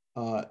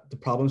 the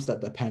problems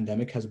that the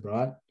pandemic has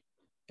brought.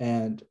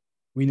 And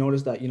we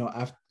noticed that,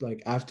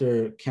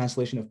 after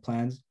cancellation of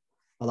plans,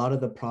 a lot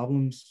of the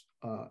problems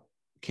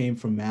came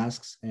from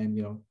masks and,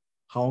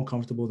 how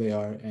uncomfortable they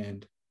are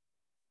and,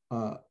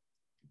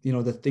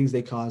 the things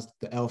they caused,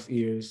 the elf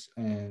ears,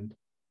 and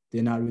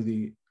they're not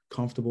really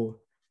comfortable.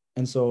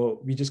 And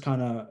so we just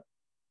kind of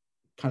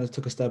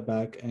took a step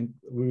back, and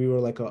we were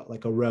like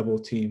a rebel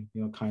team,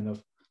 kind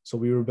of. So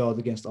we rebelled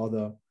against all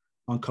the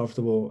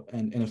uncomfortable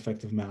and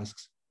ineffective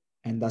masks.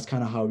 And that's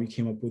kind of how we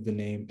came up with the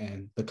name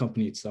and the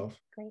company itself.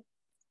 Great.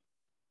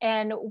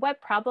 And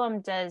what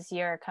problem does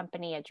your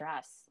company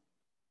address?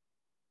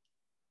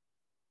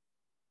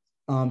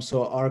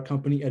 So our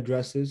company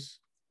addresses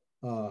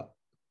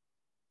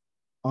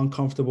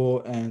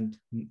uncomfortable and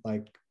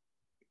like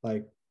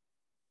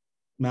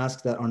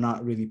masks that are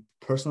not really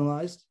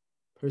personalized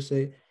per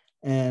se.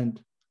 And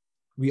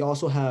we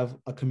also have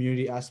a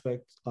community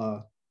aspect.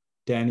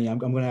 Danny, I'm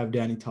going to have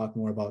Danny talk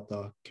more about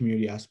the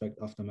community aspect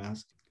of the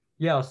mask.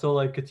 Yeah, so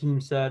like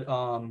Katim said,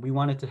 we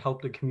wanted to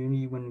help the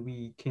community when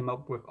we came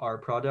up with our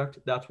product.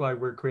 That's why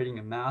we're creating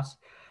a mask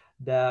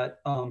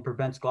that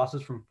prevents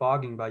glasses from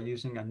fogging by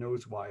using a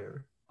nose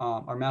wire.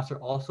 Our masks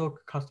are also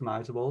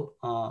customizable.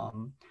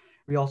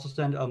 We also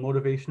send a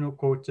motivational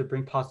quote to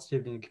bring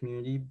positivity in the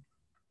community.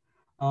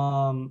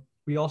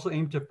 We also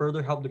aim to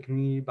further help the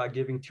community by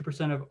giving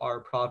 2% of our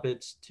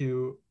profits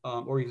to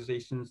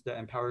organizations that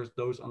empowers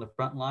those on the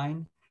front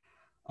line.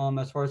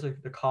 As far as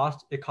the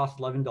cost, it costs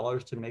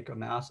 $11 to make a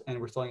mask, and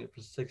we're selling it for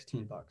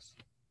 $16.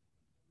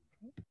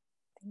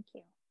 Thank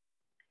you.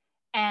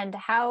 And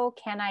how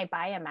can I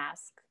buy a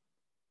mask?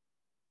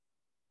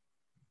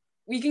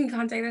 We can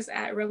contact us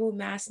at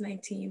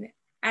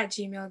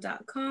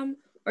rebelmask19@gmail.com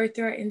or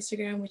through our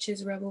Instagram, which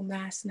is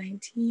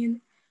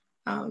rebelmask19.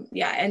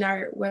 And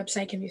our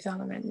website can be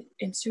found on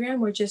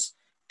Instagram, or just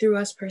through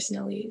us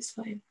personally is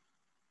fine.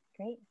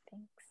 Great,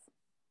 thanks.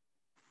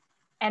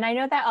 And I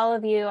know that all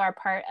of you are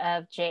part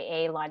of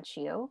JA Launch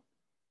You.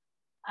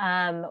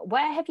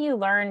 What have you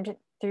learned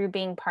through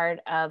being part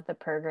of the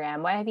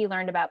program? What have you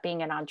learned about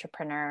being an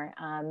entrepreneur?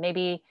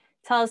 Maybe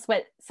tell us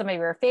what some of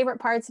your favorite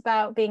parts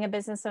about being a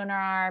business owner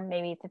are,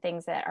 maybe the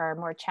things that are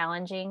more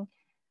challenging.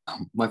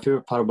 My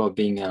favorite part about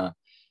being a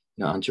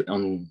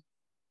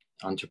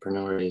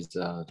entrepreneur is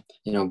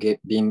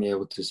being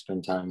able to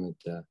spend time with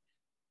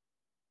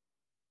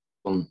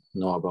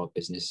know about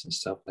business and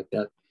stuff like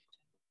that.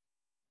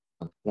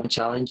 One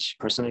challenge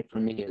personally for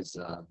me is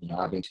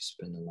having to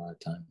spend a lot of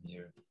time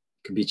here. It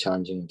could be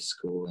challenging at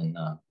school and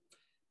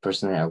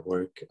personally at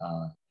work.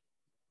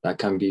 That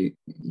can be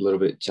a little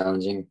bit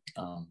challenging.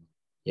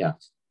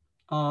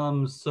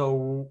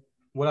 So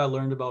what I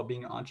learned about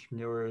being an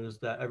entrepreneur is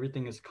that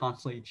everything is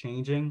constantly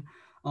changing.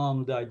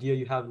 The idea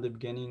you have in the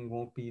beginning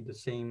won't be the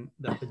same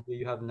that the idea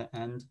you have in the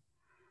end.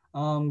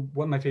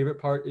 What my favorite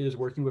part is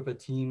working with a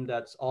team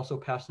that's also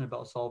passionate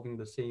about solving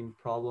the same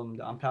problem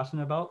that I'm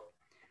passionate about.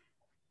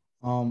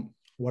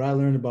 What I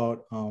learned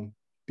about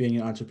being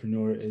an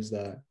entrepreneur is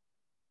that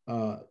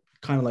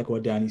kind of like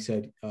what Danny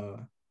said,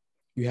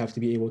 you have to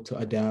be able to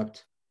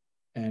adapt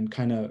and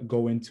kind of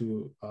go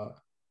into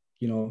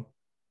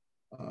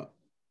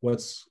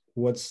what's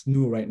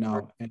new right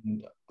now,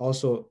 and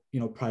also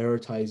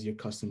prioritize your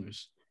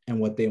customers and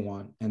what they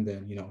want, and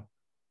then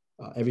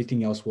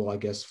everything else will, I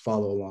guess,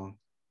 follow along.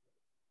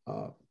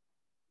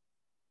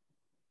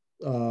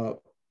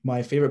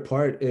 My favorite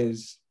part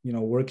is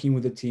working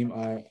with the team.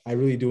 I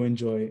really do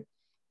enjoy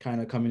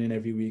kind of coming in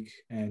every week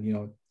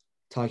and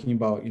talking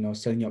about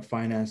setting up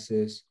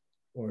finances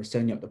or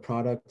setting up the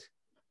product.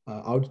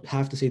 I would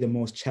have to say the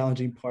most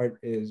challenging part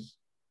is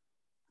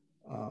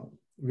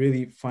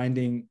really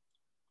finding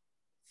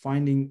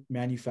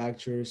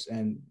manufacturers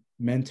and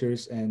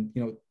mentors and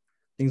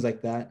things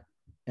like that,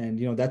 and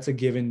that's a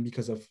given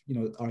because of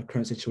our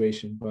current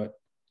situation. But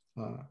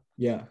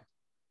yeah.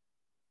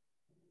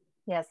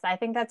 Yes, I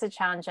think that's a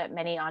challenge that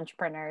many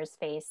entrepreneurs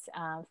face,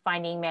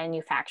 finding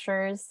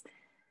manufacturers.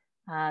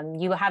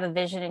 You have a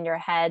vision in your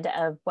head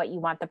of what you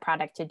want the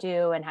product to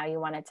do and how you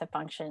want it to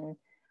function.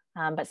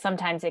 But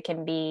sometimes it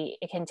can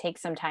take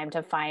some time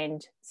to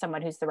find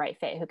someone who's the right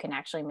fit, who can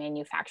actually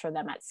manufacture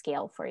them at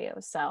scale for you.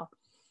 So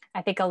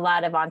I think a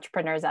lot of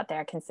entrepreneurs out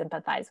there can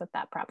sympathize with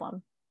that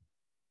problem.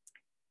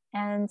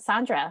 And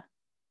Sandra.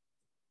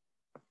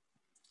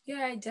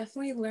 Yeah, I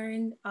definitely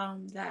learned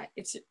that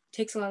it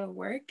takes a lot of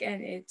work,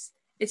 and it's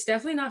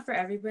definitely not for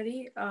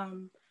everybody.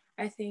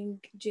 I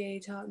think Jay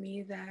taught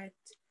me that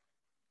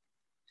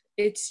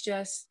it's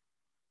just,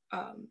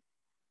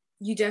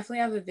 you definitely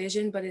have a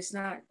vision, but it's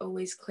not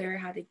always clear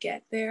how to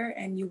get there,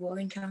 and you will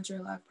encounter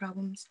a lot of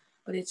problems,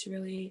 but it's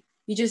really,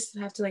 you just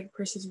have to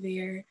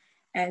persevere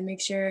and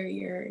make sure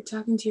you're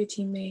talking to your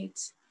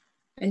teammates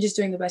and just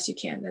doing the best you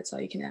can. That's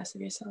all you can ask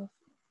of yourself.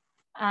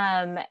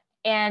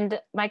 And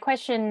my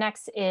question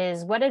next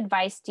is, what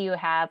advice do you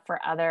have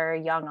for other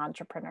young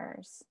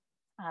entrepreneurs?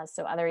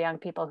 so other young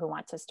people who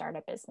want to start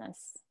a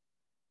business. Do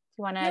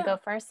you want to go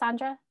first,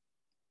 Sandra?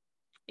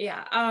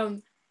 Yeah,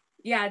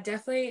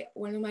 definitely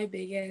one of my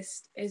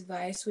biggest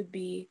advice would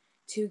be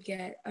to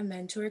get a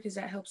mentor, because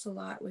that helps a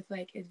lot with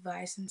like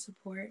advice and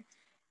support.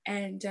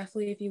 And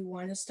definitely if you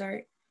want to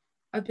start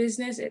a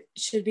business, it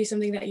should be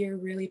something that you're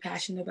really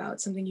passionate about,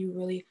 something you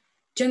really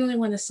genuinely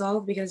want to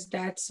solve, because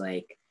that's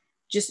like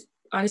just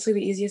honestly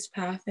the easiest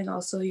path, and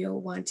also you'll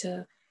want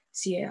to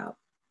see it out.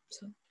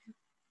 So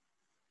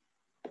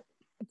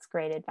it's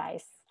great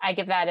advice. I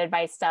give that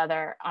advice to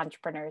other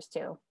entrepreneurs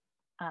too.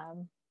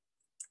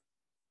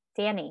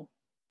 Danny.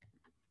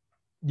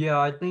 Yeah,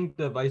 I think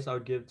the advice I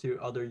would give to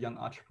other young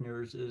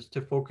entrepreneurs is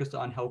to focus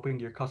on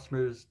helping your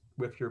customers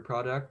with your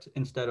product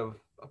instead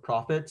of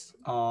profits.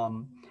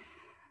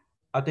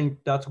 I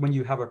think that's when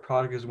you have a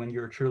product, is when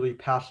you're truly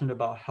passionate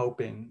about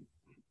helping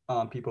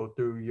people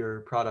through your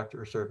product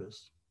or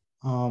service.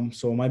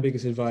 So my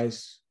biggest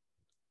advice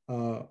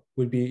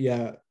would be,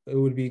 it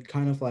would be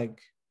kind of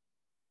like,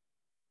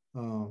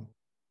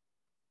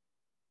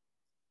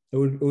 it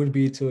would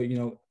be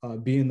to,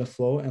 be in the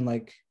flow and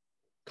like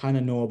kind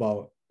of know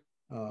about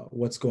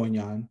what's going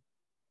on,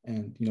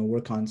 and,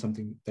 work on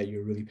something that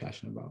you're really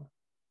passionate about.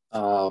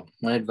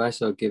 My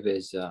advice I'll give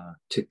is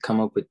to come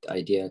up with the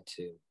idea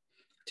to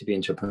be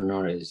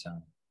entrepreneur is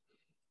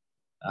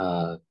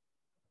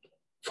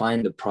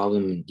find the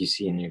problem you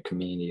see in your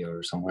community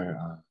or somewhere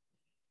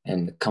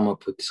and come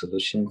up with the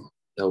solution.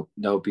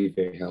 That'll be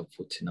very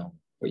helpful to know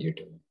what you're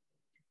doing.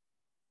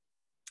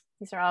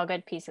 These are all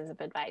good pieces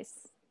of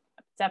advice.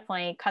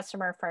 Definitely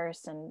customer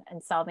first and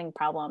solving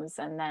problems.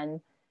 And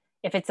then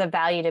if it's of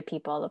value to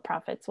people, the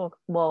profits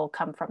will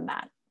come from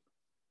that.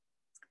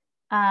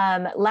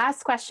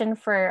 Last question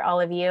for all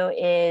of you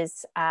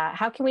is,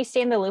 how can we stay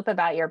in the loop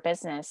about your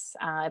business?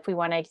 If we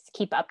want to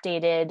keep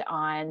updated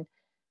on,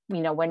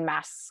 when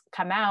masks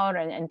come out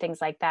and things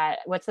like that,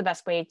 what's the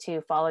best way to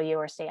follow you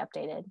or stay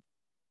updated?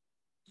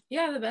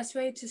 Yeah, the best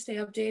way to stay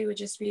updated would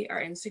just be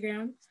our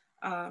Instagram.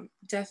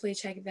 Definitely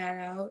check that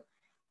out.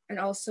 And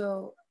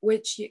also,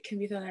 which can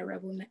be found at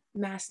Rebel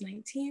Mass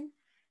 19.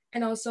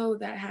 And also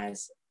that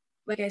has,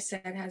 like I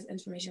said, has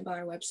information about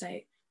our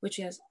website, which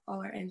has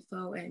all our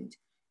info, and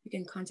you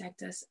can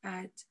contact us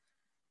at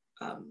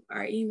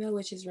our email,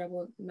 which is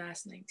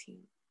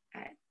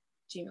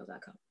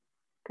rebelmass19@gmail.com.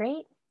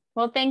 Great.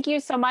 Well, thank you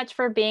so much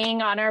for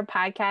being on our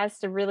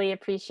podcast. I really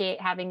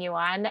appreciate having you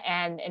on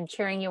and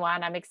cheering you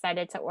on. I'm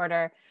excited to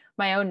order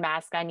my own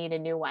mask. I need a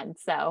new one.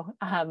 So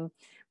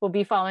we'll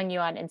be following you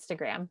on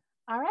Instagram.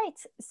 All right.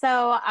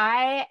 So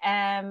I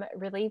am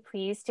really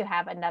pleased to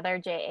have another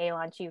JA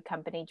Launch You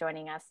company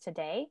joining us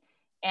today.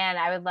 And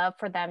I would love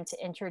for them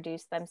to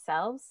introduce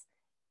themselves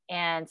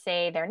and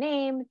say their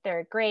name,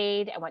 their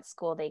grade, and what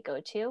school they go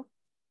to.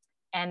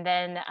 And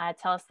then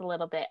tell us a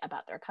little bit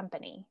about their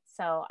company.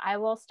 So I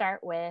will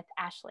start with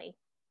Ashley.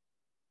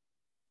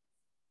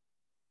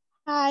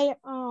 Hi,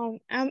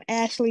 I'm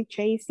Ashley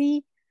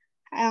Tracy.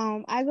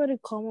 I go to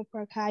Como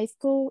Park High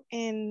School,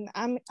 and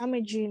I'm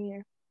a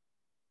junior.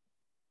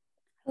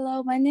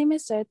 Hello, my name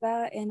is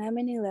Sartha, and I'm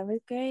in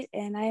 11th grade,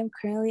 and I am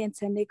currently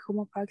attending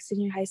Como Park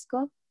Senior High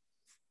School.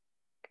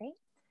 Great.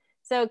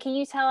 So can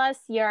you tell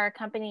us your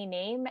company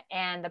name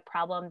and the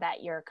problem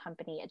that your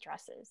company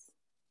addresses?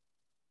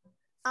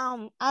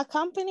 Our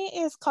company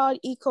is called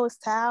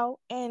EcoStyle,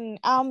 and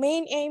our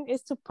main aim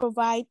is to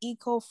provide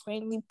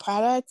eco-friendly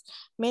products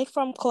made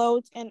from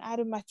clothes and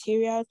other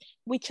materials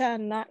which are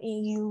not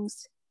in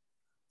use.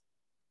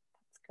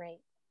 That's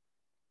great.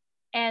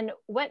 And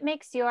what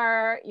makes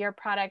your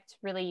product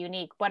really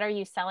unique? What are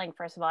you selling,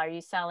 first of all? Are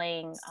you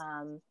selling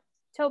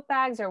tote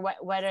bags, or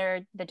what are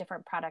the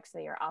different products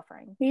that you're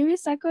offering? We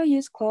recycle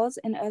used clothes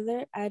and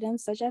other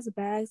items such as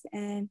bags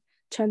and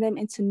turn them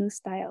into new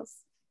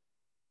styles.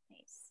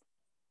 Nice.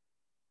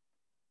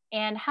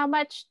 And how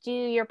much do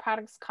your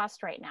products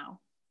cost right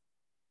now?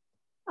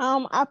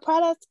 Our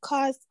products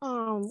cost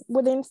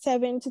within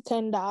 $7 to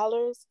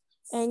 $10,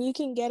 and you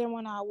can get them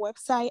on our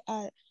website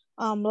at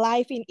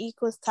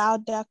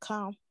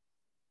lifeinequalstyle.com.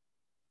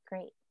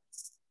 Great.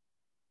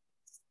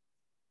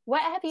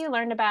 What have you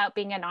learned about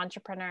being an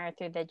entrepreneur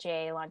through the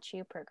JA Launch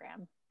You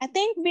program? I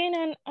think being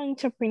an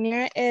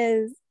entrepreneur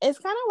it's kind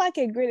of like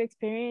a great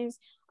experience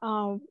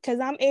because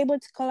I'm able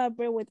to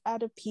collaborate with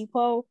other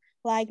people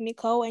like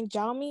Nicole and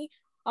Jami.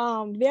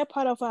 They're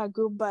part of our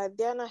group, but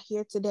they're not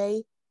here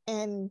today,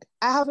 and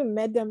I haven't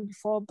met them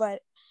before,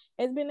 but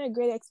it's been a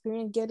great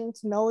experience getting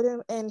to know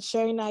them and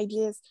sharing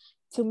ideas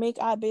to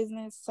make our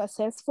business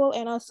successful,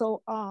 and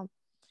also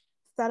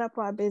start up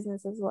our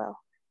business as well.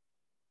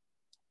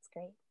 That's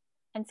great.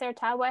 And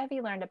Sartha, what have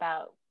you learned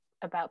about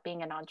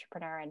being an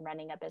entrepreneur and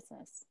running a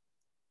business?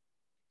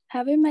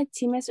 Having my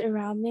teammates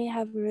around me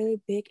have a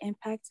really big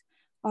impact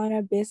on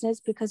our business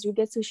because we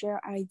get to share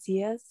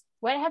ideas.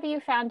 What have you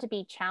found to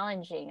be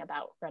challenging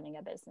about running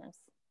a business?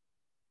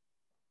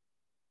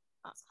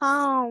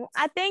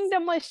 I think the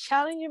most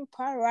challenging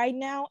part right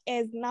now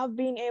is not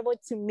being able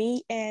to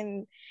meet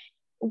and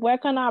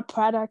work on our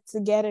product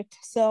together.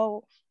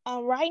 So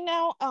right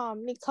now,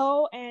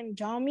 Nicole and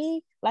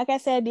Jomi, like I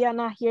said, they are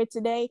not here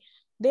today.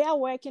 They are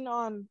working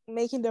on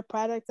making the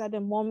products at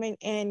the moment,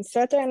 and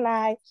Seta and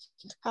I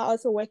are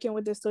also working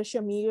with the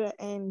social media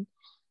and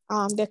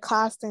the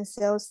cost and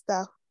sales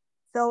stuff.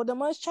 So the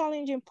most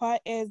challenging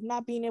part is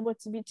not being able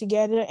to be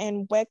together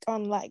and work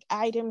on like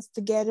items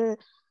together.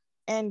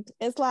 And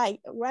it's like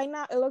right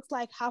now it looks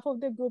like half of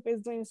the group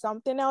is doing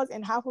something else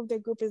and half of the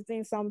group is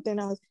doing something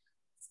else.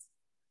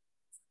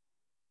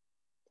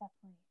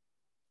 Definitely.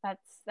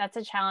 That's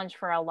a challenge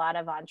for a lot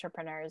of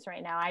entrepreneurs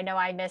right now. I know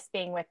I miss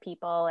being with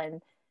people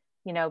and,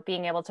 you know,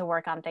 being able to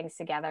work on things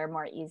together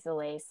more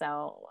easily.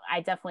 So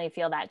I definitely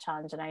feel that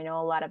challenge, and I know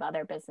a lot of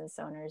other business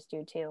owners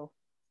do too.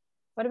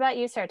 What about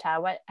you, Sarta?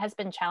 What has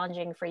been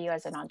challenging for you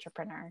as an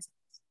entrepreneur?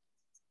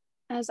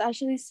 As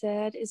Ashley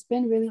said, it's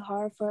been really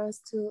hard for us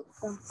to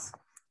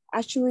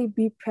actually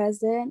be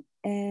present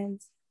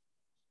and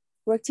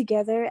work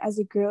together as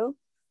a group.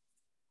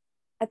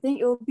 I think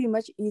it will be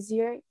much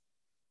easier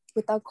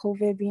without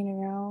COVID being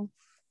around.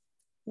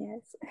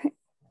 Yes.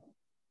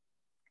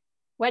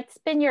 What's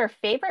been your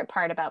favorite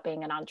part about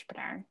being an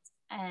entrepreneur?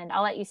 And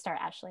I'll let you start,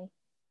 Ashley.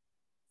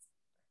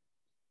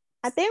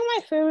 I think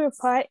my favorite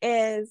part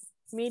is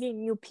meeting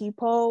new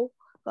people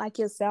like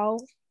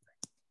yourself,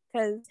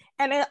 and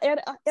it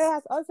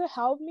has also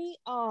helped me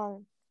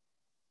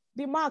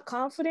be more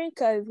confident,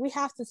 because we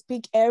have to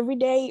speak every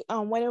day.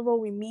 Whenever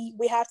we meet,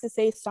 we have to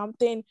say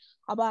something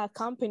about a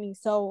company,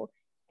 so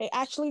it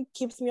actually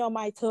keeps me on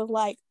my toes,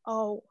 like,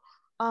 oh,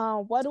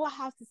 what do I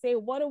have to say,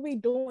 what are we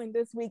doing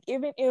this week,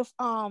 even if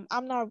I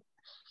don't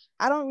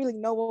really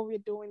know what we're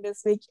doing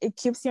this week. It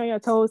keeps you on your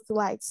toes to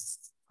like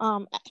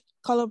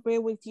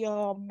collaborate with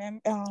your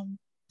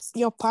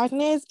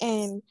partners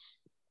and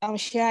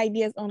share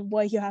ideas on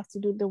what you have to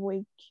do the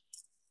week.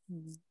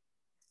 Mm-hmm.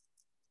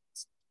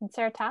 And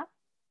Sarah?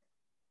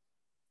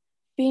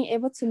 Being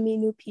able to meet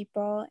new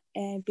people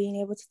and being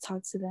able to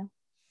talk to them.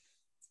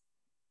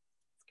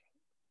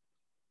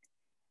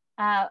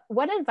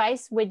 What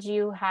advice would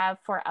you have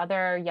for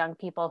other young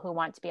people who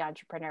want to be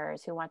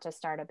entrepreneurs, who want to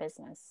start a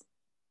business?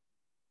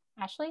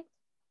 Ashley?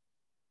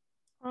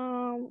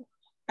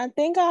 I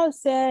think I'll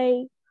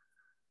say,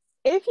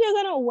 if you're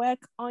gonna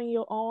work on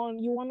your own,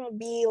 you want to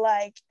be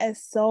like a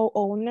sole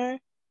owner,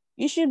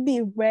 you should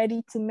be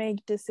ready to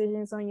make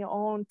decisions on your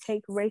own,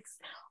 take risks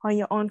on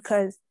your own,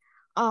 because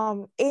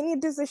any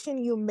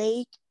decision you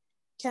make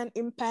can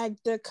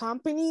impact the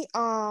company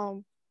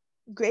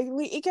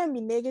greatly. It can be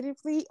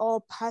negatively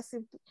or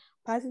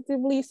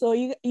positively. So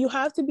you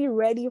have to be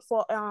ready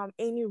for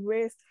any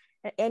risk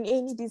and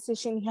any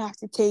decision you have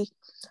to take.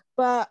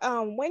 But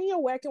when you're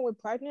working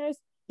with partners,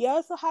 you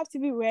also have to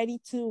be ready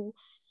to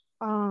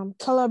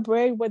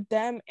collaborate with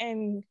them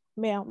and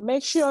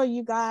make sure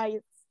you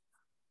guys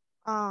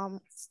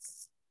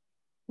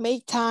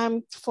make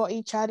time for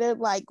each other,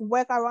 like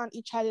work around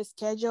each other's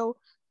schedule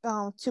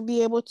to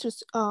be able to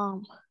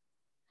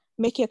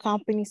make your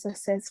company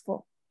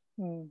successful.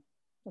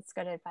 That's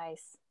good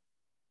advice.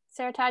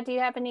 Sarah Todd, do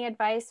you have any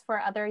advice for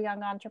other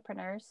young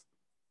entrepreneurs?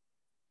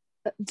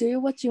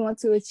 Do what you want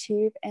to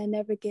achieve and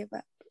never give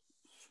up.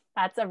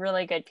 That's a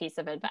really good piece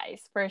of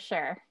advice, for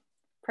sure.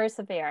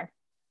 Persevere.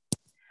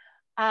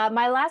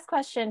 My last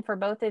question for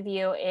both of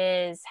you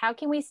is, how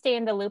can we stay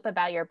in the loop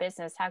about your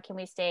business? How can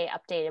we stay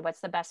updated?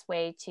 What's the best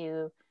way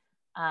to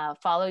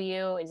follow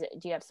you?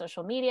 Do you have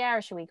social media,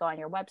 or should we go on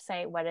your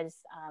website? What is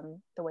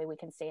the way we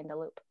can stay in the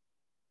loop?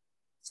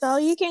 So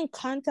you can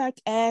contact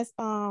us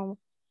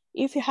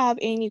if you have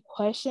any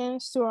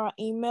questions through our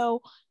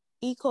email,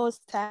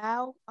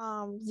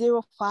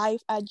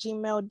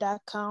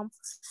 ecostyle05@gmail.com.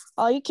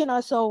 Or you can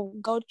also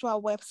go to our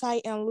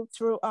website and look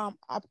through our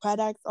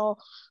products, or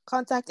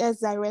contact us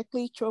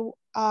directly through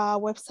our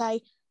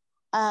website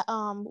at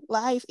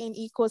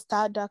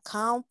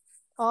liveinecostyle.com.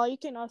 Or you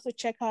can also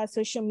check our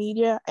social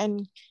media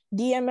and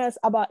DM us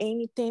about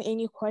anything,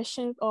 any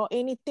questions, or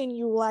anything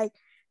you like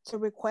to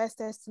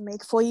request us to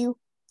make for you.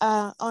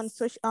 On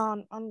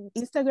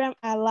Instagram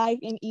at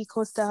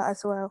liveinecostyle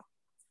as well.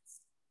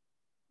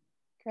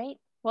 Great.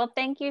 Well,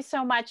 thank you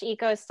so much,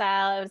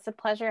 EcoStyle. It was a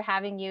pleasure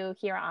having you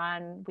here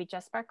on We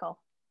Just Sparkle.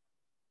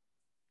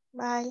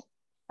 Bye.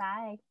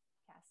 Bye.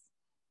 Yes.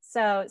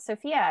 So,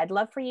 Sophia, I'd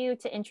love for you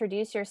to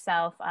introduce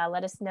yourself.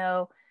 Let us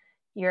know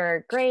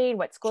your grade,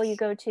 what school you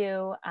go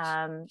to,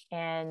 and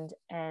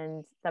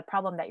the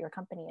problem that your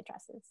company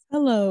addresses.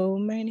 Hello,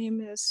 my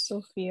name is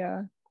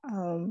Sophia.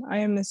 I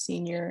am a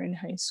senior in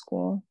high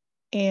school,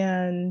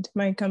 and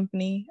my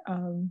company,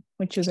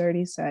 which is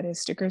already said, is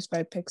Stickers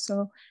by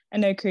Pixel,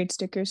 and I create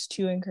stickers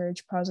to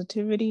encourage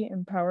positivity,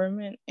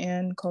 empowerment,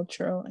 and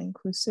cultural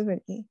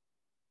inclusivity.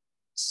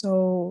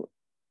 So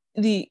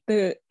the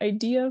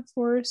idea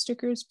for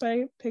Stickers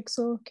by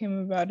Pixel came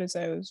about as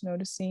I was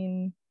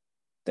noticing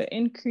the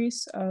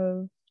increase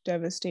of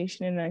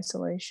devastation and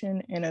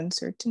isolation and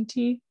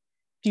uncertainty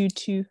due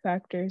to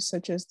factors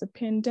such as the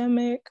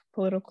pandemic,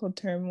 political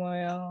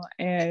turmoil,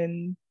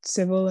 and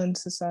civil and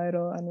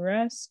societal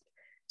unrest.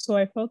 So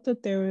I felt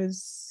that there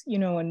was,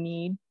 a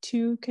need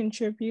to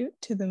contribute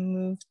to the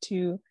move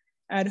to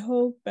add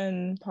hope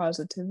and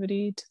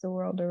positivity to the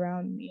world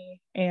around me.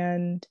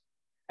 And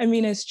I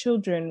mean, as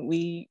children,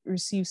 we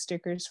receive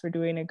stickers for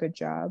doing a good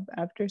job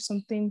after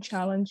something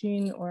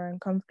challenging or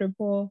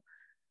uncomfortable.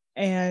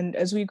 And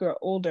as we grow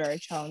older, our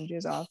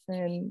challenges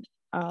often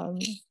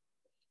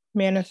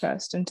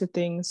manifest into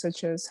things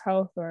such as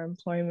health or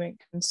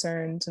employment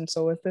concerns. And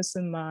so, with this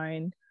in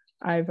mind,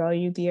 I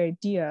value the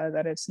idea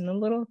that it's in the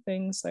little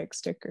things like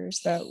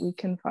stickers that we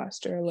can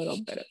foster a little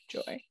bit of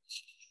joy.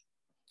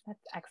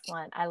 That's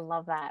excellent. I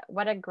love that.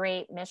 What a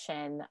great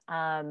mission.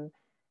 I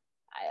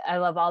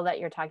love all that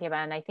you're talking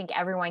about. And I think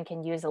everyone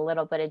can use a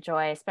little bit of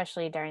joy,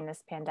 especially during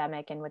this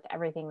pandemic and with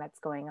everything that's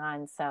going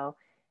on. So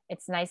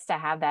it's nice to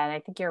have that. And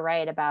I think you're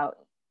right about,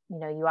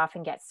 you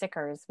often get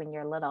stickers when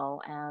you're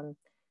little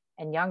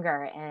and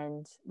younger,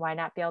 and why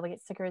not be able to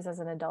get stickers as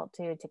an adult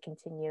too, to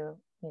continue,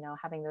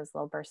 having those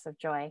little bursts of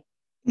joy.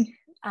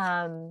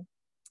 Well,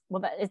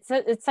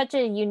 it's such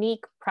a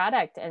unique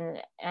product.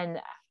 And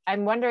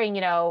I'm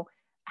wondering,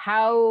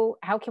 how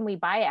can we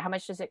buy it? How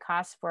much does it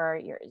cost for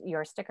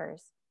your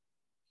stickers?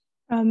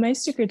 My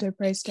stickers are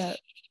priced at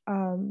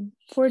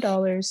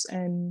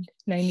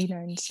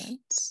 $4.99.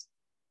 That's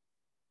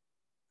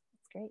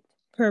great.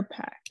 Per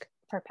pack.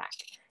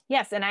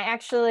 Yes, and I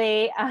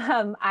actually,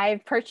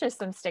 I've purchased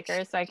some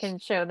stickers, so I can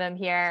show them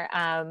here.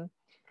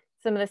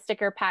 Some of the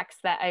sticker packs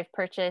that I've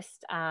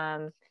purchased,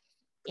 and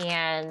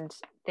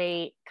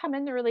they come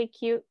in a really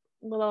cute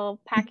little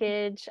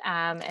package,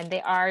 and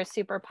they are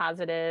super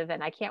positive,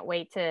 and I can't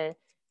wait to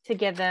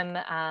give them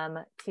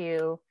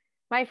to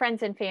my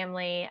friends and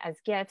family as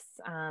gifts.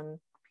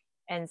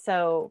 And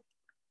so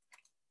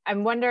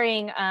I'm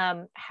wondering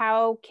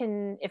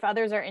if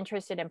others are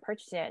interested in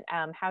purchasing it,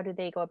 how do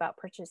they go about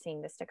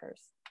purchasing the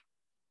stickers?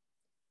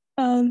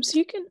 So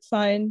you can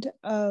find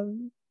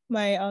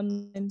my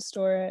online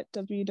store at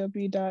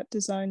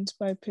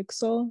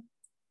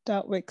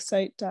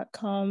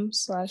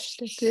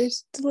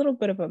www.designsbypixel.wixsite.com/stickers. It's a little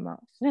bit of a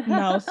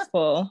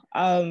mouthful,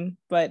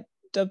 but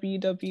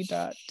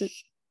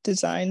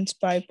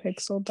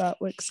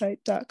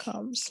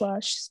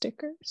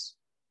www.designsbypixel.wixsite.com/stickers.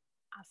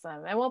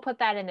 Awesome. And we'll put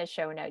that in the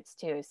show notes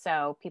too,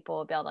 so people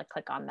will be able to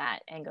click on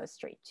that and go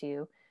straight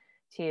to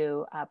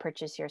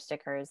purchase your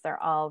stickers. They're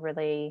all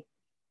really,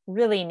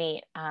 really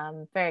neat.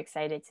 Very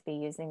excited to be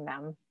using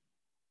them.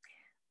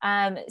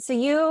 So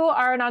you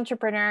are an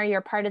entrepreneur.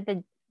 You're part of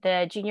the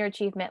Junior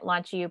Achievement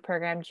Launch You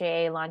program,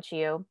 JA Launch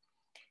You.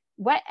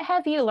 What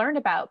have you learned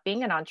about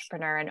being an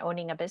entrepreneur and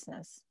owning a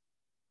business?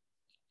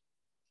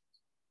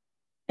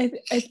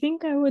 I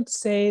think I would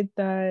say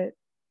that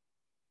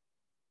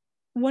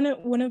one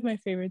of my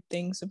favorite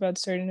things about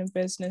starting a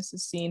business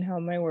is seeing how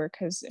my work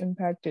has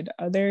impacted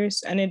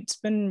others. And it's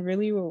been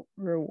really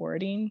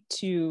rewarding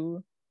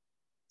to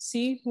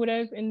see what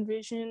I've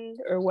envisioned,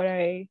 or what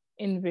I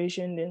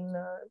envisioned in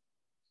the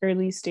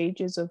early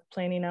stages of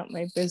planning out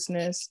my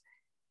business.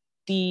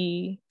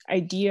 The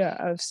idea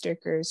of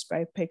Stickers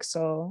by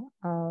Pixel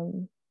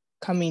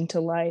coming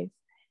to life.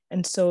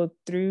 And so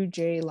through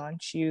JA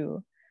Launch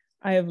You,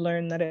 I have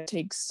learned that it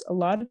takes a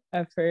lot of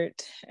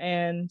effort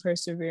and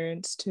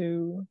perseverance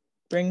to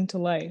bring to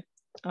life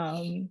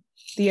the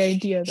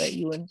idea that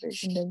you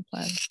envisioned and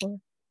planned for.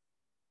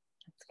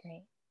 That's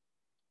great.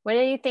 What do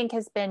you think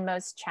has been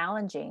most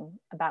challenging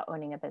about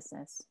owning a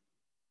business?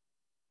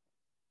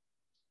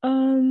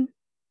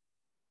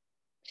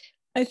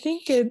 I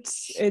think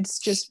it's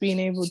just being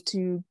able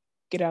to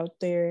get out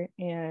there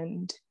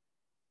and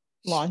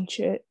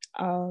launch it.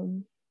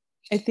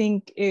 I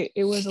think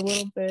it was a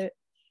little bit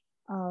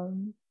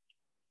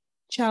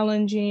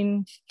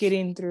challenging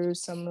getting through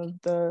some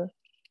of the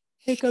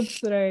hiccups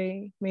that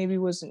I maybe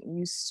wasn't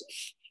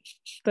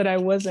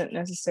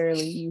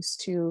necessarily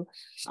used to,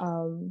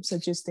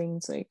 such as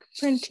things like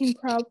printing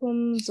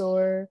problems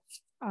or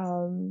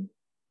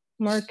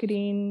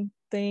marketing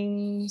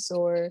things,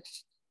 or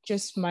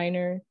just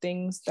minor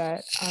things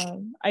that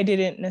I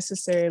didn't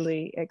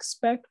necessarily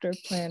expect or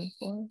plan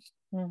for.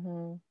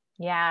 Mm-hmm.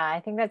 Yeah, I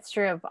think that's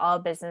true of all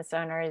business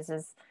owners.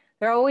 Is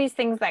there are always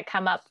things that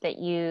come up that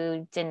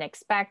you didn't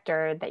expect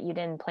or that you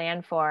didn't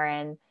plan for.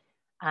 And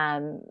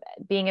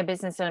being a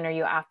business owner,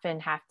 you often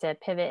have to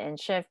pivot and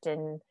shift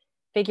and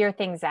figure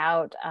things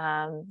out.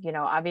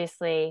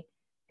 Obviously, I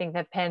think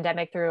the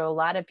pandemic threw a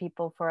lot of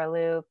people for a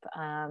loop,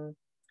 and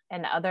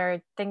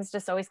other things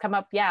just always come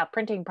up. Yeah,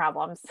 printing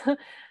problems.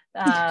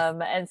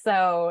 And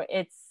so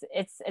it's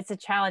a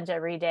challenge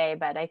every day,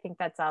 but I think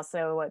that's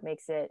also what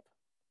makes it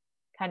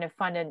kind of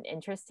fun and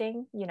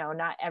interesting.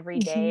 Not every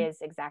day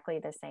is exactly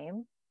the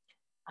same.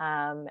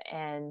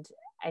 And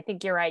I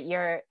think you're right.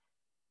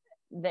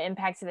 The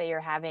impact that you're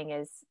having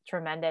is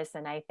tremendous.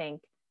 And I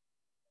think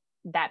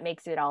that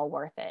makes it all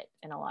worth it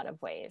in a lot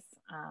of ways.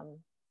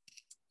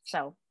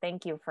 So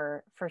thank you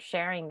for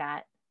sharing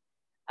that.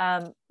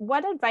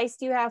 What advice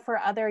do you have for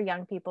other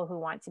young people who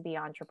want to be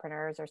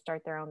entrepreneurs or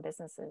start their own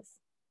businesses?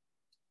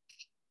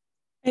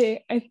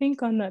 I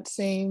think on that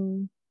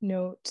same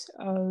note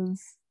of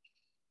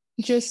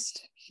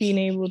just being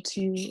able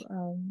to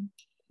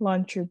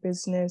launch your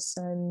business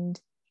and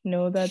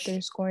know that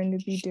there's going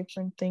to be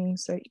different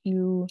things that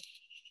you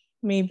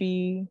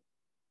maybe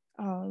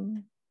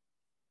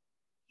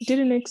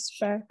didn't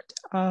expect,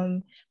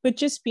 but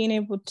just being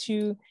able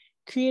to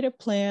create a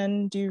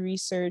plan, do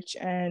research,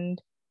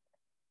 and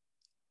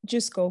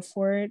just go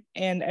for it.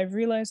 And I've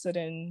realized that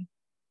in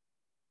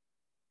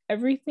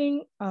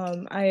everything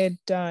I had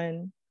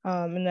done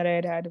and that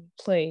I had in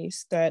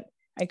place, that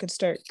I could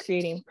start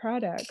creating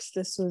products.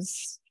 This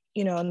was,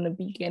 in the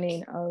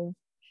beginning of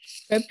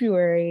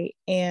February,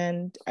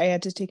 and I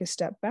had to take a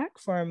step back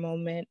for a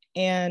moment.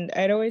 And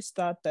I'd always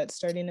thought that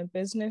starting a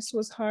business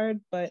was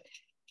hard, but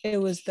it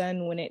was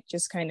then when it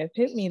just kind of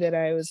hit me that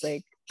I was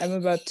like, I'm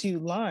about to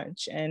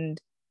launch, and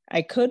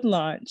I could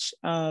launch.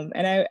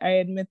 And I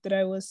admit that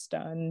I was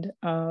stunned.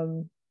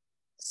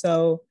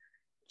 So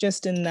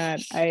just in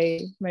that,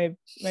 my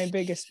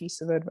biggest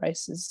piece of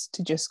advice is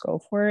to just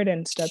go for it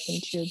and step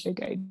into your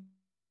big idea.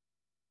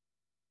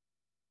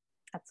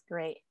 That's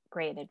great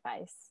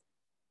advice.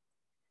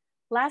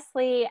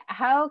 Lastly,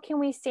 how can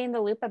we stay in the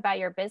loop about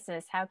your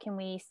business? How can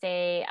we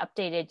stay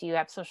updated? Do you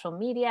have social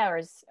media, or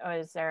is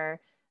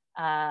there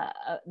a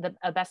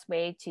best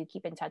way to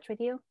keep in touch with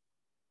you?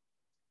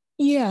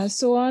 Yeah,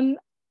 so on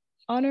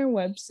our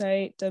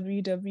website,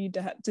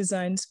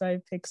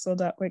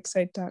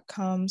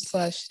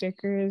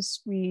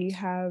 www.designsbypixel.wixsite.com/stickers, we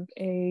have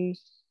a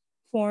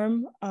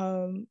form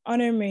on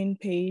our main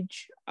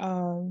page,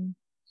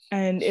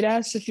 and it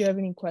asks if you have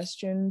any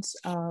questions,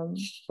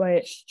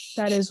 but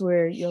that is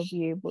where you'll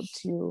be able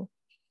to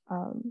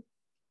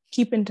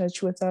keep in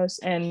touch with us,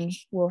 and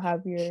we'll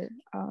have your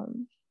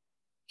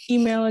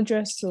email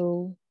address,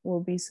 so we'll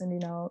be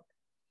sending out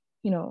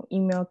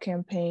email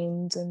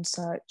campaigns and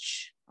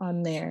such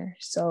on there.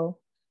 So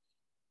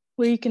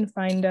where you can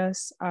find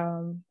us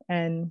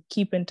and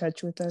keep in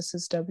touch with us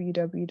is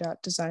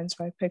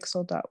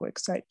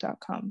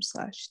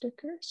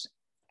www.designsbypixel.wixsite.com/stickers.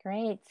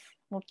 Great.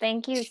 Well,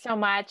 thank you so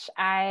much.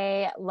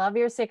 I love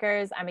your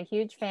stickers. I'm a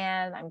huge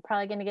fan. I'm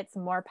probably going to get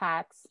some more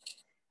packs.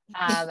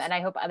 And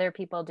I hope other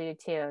people do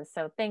too.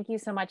 So thank you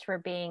so much for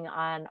being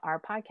on our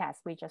podcast,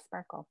 We Just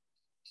Sparkle.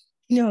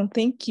 No,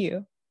 thank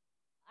you.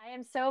 I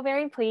am so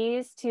very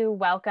pleased to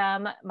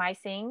welcome My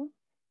Sing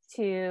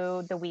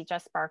to the We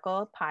Just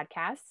Sparkle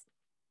podcast.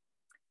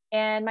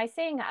 And My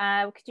Sing,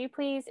 could you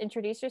please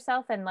introduce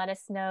yourself and let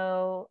us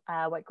know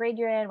what grade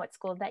you're in, what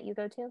school that you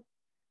go to?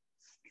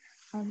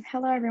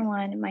 Hello,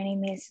 everyone. My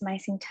name is My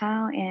Sing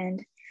Tao,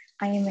 and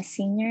I am a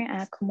senior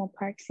at Como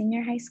Park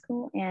Senior High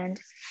School,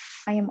 and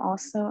I am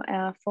also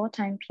a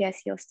full-time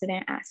PSEO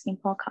student at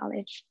St. Paul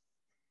College.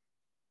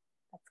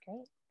 That's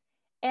great.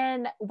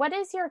 And what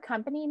is your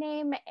company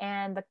name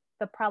and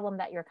the problem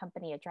that your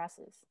company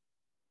addresses?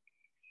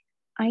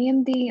 I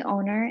am the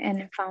owner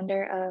and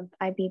founder of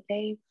IB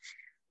Babe.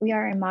 We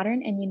are a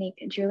modern and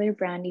unique jewelry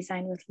brand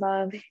designed with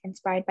love,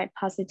 inspired by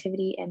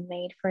positivity, and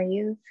made for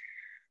you.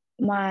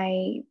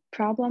 My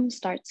problem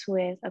starts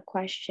with a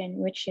question,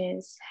 which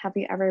is, have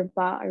you ever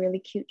bought a really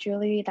cute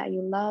jewelry that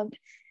you loved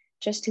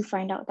just to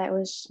find out that it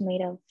was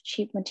made of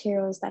cheap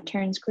materials that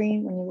turns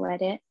green when you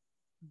wet it?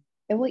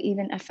 It will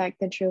even affect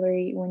the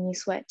jewelry when you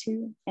sweat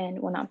too, and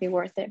will not be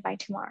worth it by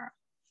tomorrow.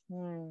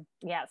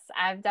 Yes,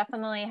 I've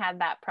definitely had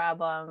that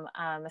problem,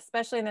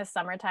 especially in the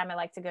summertime. I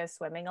like to go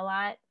swimming a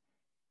lot.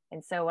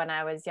 And so when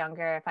I was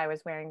younger, if I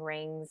was wearing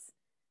rings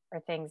or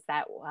things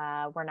that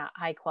were not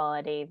high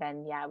quality,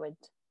 then yeah, it would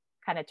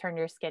kind of turn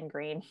your skin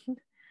green.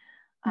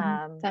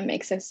 That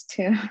makes sense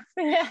too.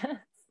 Yes.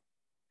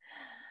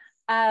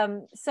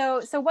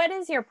 So what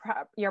is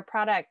your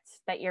product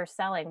that you're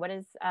selling? What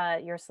is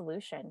your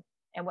solution,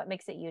 and what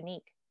makes it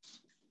unique?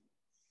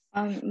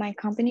 My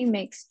company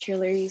makes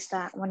jewelries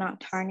that will not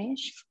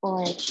tarnish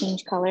or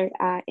change color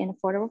at an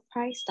affordable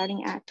price,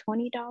 starting at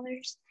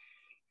 $20.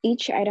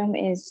 Each item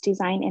is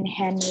designed and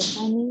handmade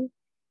by me,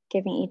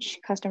 giving each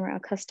customer a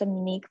custom,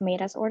 unique,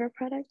 made-as-order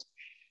product.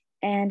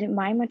 And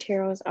my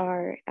materials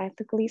are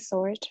ethically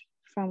sourced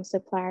from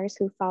suppliers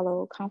who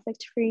follow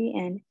conflict-free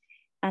and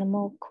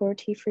animal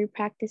cruelty-free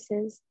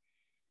practices.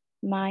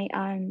 My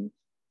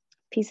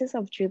pieces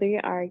of jewelry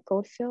are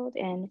gold-filled,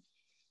 and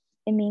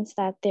it means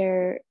that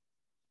they're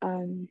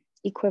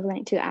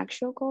equivalent to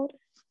actual gold.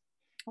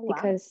 Oh, wow.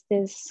 Because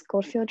this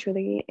gold-filled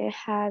jewelry, it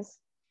has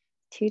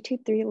 2 to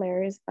 3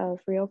 layers of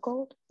real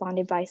gold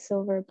bonded by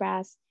silver,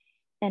 brass,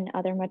 and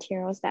other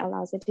materials that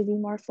allows it to be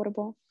more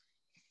affordable.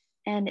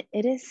 And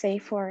it is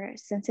safe for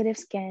sensitive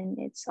skin.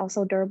 It's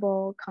also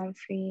durable,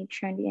 comfy,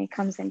 trendy, and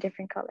comes in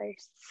different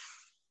colors.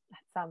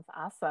 That sounds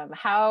awesome.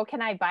 How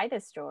can I buy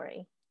this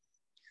jewelry?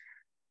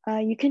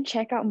 You can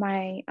check out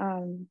my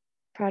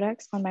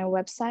products on my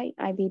website,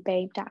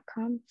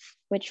 ibbabe.com,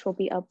 which will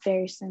be up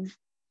very soon.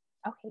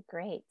 Okay,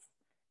 great.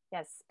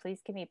 Yes, please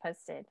keep me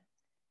posted.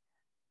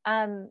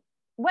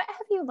 What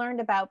have you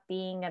learned about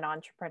being an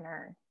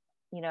entrepreneur?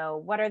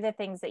 What are the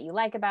things that you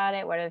like about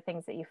it? What are the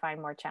things that you find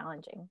more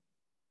challenging?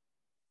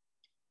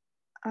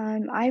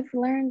 I've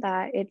learned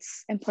that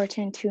it's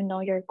important to know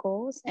your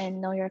goals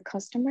and know your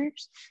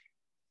customers.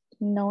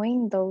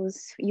 Knowing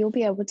those, you'll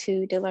be able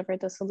to deliver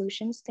the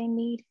solutions they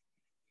need.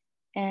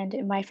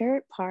 And my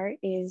favorite part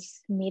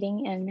is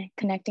meeting and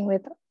connecting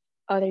with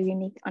other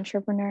unique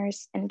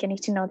entrepreneurs and getting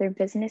to know their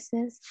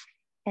businesses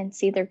and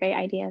see their great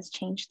ideas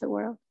change the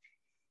world.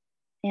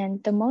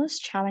 And the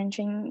most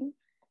challenging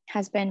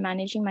has been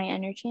managing my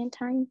energy and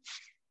time.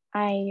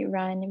 I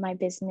run my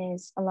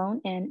business alone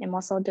and am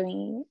also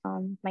doing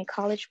my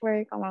college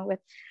work along with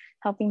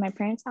helping my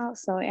parents out.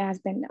 So it has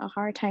been a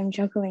hard time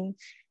juggling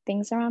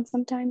things around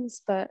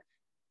sometimes, but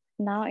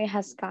now it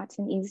has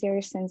gotten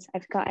easier since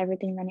I've got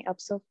everything running up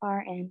so far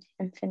and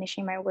I'm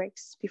finishing my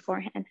works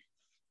beforehand.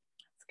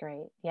 That's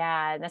great.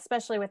 Yeah. And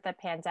especially with the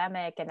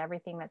pandemic and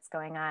everything that's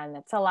going on,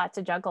 it's a lot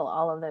to juggle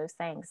all of those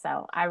things.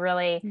 So I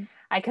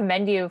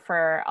commend you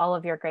for all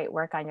of your great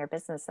work on your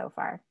business so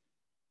far.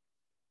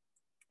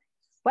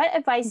 What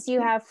advice do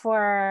you have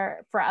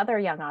for other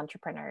young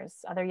entrepreneurs,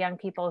 other young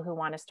people who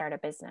want to start a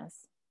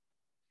business?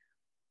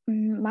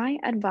 My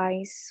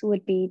advice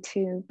would be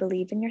to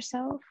believe in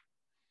yourself,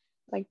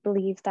 like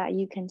believe that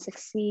you can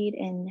succeed,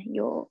 and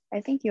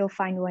I think you'll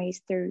find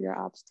ways through your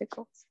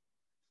obstacles.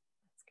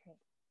 That's great.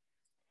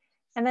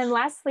 And then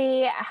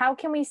lastly, how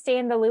can we stay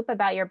in the loop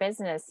about your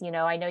business? You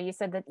know, I know you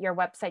said that your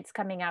website's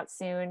coming out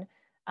soon.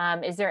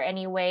 Is there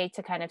any way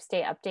to kind of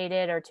stay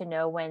updated or to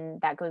know when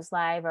that goes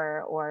live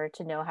or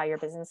to know how your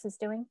business is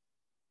doing?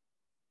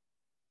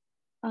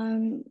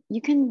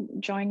 You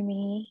can join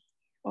me,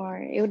 or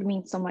it would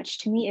mean so much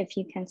to me if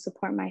you can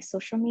support my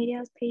social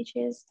media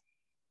pages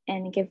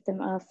and give them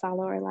a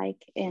follow or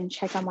like and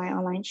check out my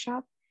online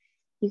shop.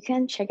 You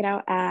can check it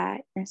out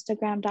at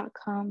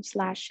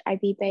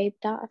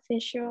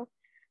instagram.com/ibbabe.official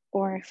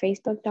or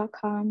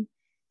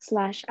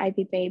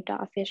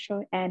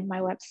facebook.com/ibbabe.official, and my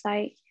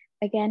website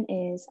again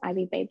is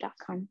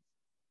ibbabe.com.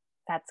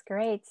 That's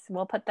great.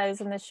 We'll put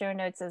those in the show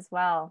notes as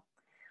well.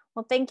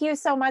 Well, thank you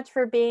so much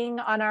for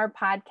being on our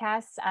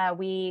podcast.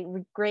 We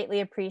greatly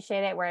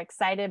appreciate it. We're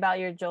excited about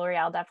your jewelry.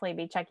 I'll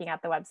definitely be checking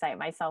out the website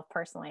myself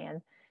personally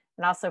and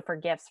also for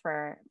gifts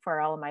for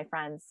all of my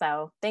friends.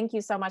 So thank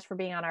you so much for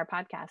being on our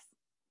podcast.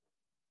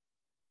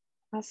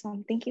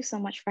 Awesome. Thank you so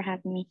much for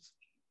having me.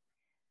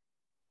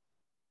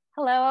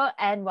 Hello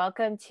and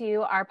welcome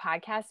to our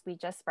podcast, We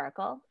Just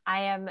Sparkle.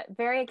 I am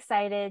very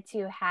excited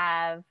to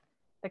have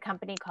the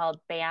company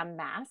called BAM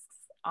Masks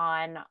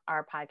on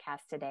our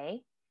podcast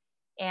today.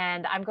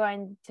 And I'm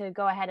going to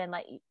go ahead and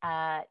let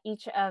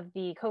each of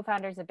the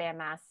co-founders of BAM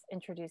Masks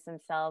introduce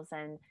themselves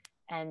and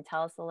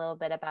tell us a little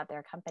bit about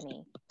their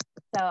company.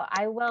 So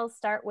I will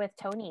start with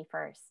Tony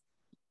first.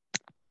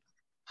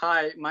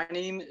 Hi, my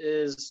name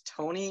is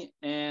Tony,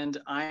 and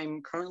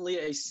I'm currently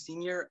a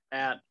senior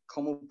at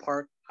Como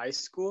Park High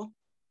School.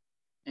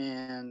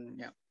 And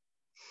yeah.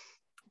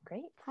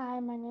 Great. Hi,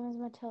 my name is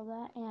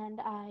Matilda,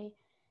 and I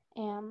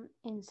am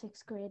in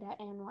 6th grade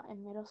at Ann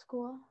Watton Middle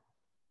School.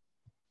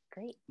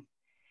 Great.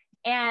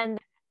 And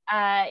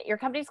your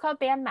company is called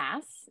BAM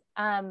Masks.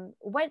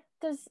 What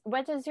does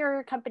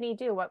your company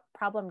do? What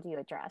problem do you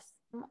address?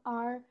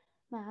 Our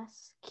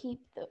masks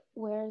keep the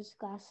wearer's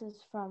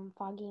glasses from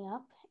fogging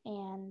up,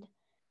 and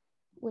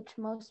which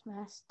most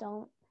masks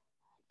don't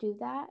do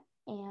that.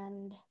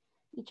 And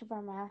each of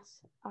our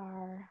masks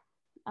are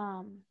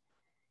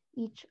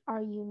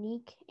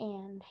unique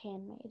and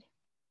handmade.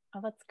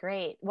 Oh, that's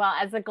great. Well,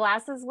 as a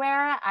glasses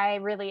wearer, I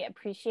really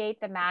appreciate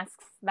the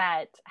masks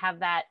that have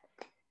that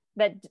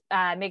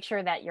make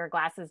sure that your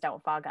glasses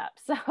don't fog up.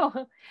 So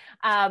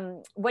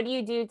what do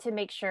you do to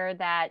make sure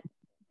that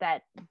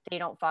they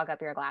don't fog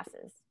up your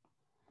glasses?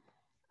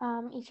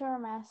 Each of our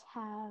masks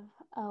have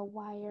a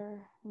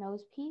wire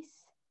nose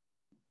piece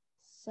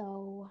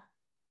so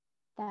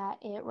that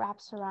it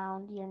wraps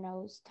around your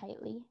nose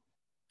tightly.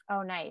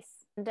 Oh,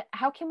 nice. And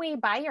how can we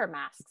buy your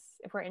masks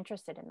if we're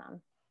interested in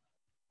them?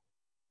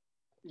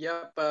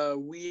 Yep,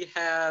 we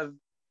have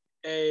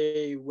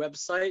a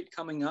website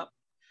coming up,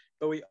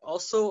 but we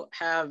also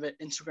have an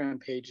Instagram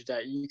page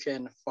that you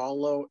can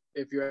follow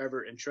if you're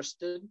ever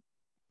interested.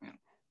 Yeah.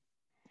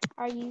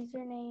 Our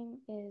username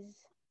is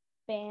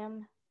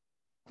BAM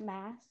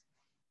Mask,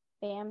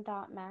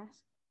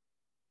 bam.mask.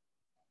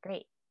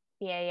 Great.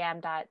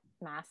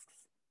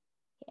 BAM.masks.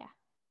 Yeah.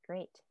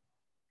 Great.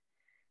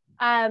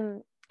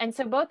 And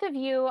so both of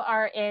you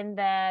are in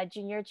the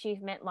Junior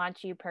Achievement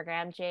Launch You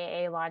program,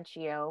 JA Launch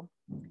You.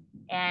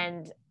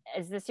 And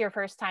is this your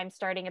first time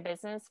starting a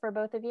business for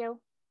both of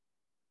you?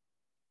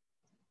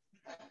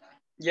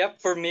 Yep,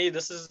 for me,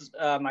 this is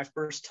my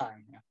first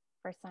time. Yeah.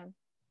 First time.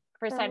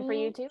 First time for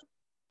you too?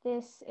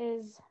 This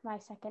is my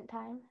second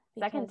time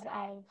because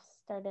I've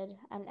started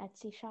an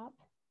Etsy shop.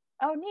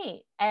 Oh,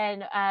 neat.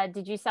 And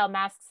did you sell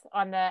masks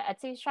on the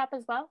Etsy shop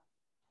as well?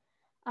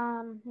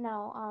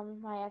 No,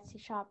 on my Etsy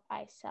shop,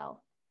 I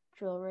sell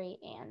jewelry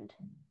and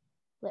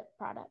lip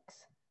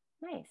products.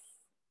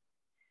 Nice.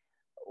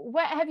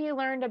 What have you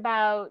learned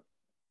about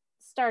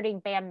starting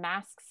BAM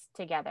Masks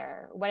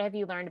together? What have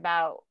you learned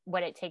about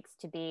what it takes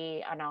to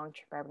be an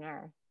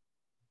entrepreneur?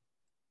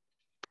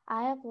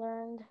 I have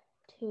learned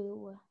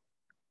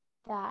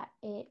that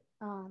it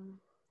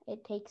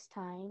takes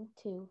time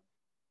to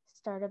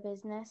start a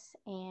business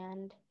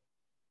and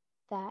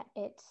that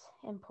it's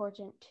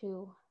important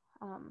to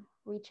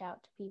reach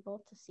out to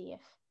people to see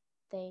if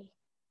they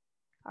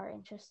are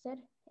interested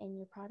in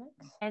your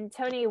products. And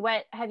Tony,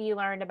 what have you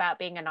learned about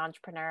being an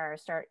entrepreneur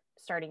or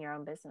starting your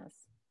own business?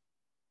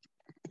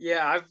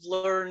 Yeah, I've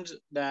learned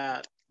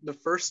that the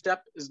first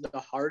step is the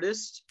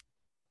hardest.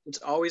 It's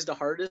always the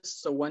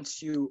hardest. So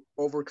once you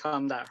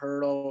overcome that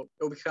hurdle,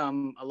 it'll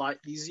become a lot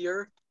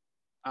easier,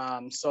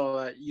 so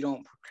that you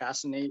don't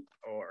procrastinate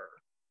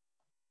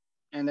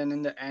and then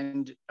in the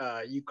end,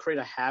 you create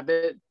a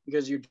habit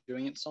because you're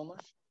doing it so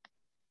much.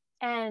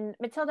 And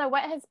Matilda,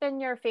 what has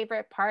been your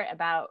favorite part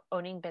about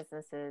owning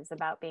businesses,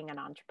 about being an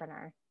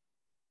entrepreneur?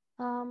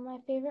 My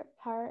favorite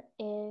part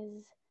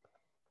is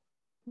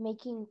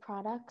making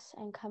products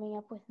and coming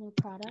up with new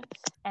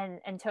products. And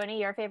Tony,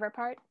 your favorite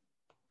part?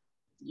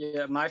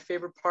 Yeah, my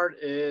favorite part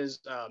is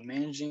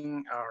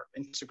managing our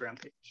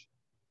Instagram page.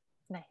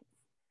 Nice.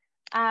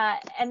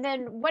 And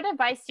then what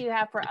advice do you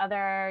have for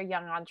other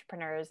young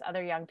entrepreneurs,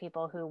 other young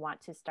people who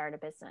want to start a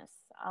business?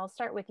 I'll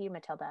start with you,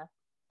 Matilda.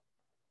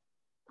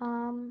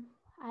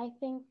 I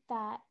think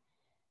that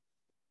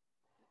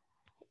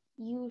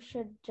you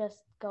should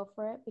just go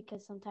for it,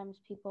 because sometimes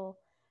people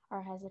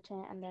are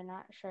hesitant and they're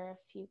not sure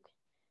if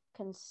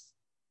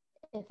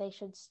they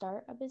should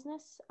start a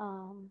business.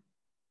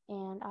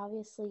 And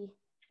obviously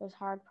there's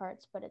hard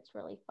parts, but it's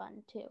really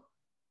fun too.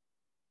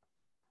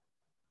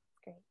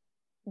 Great.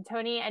 And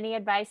Tony, any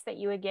advice that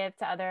you would give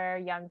to other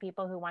young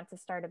people who want to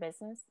start a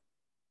business?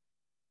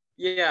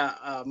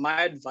 Yeah,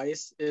 my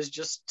advice is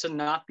just to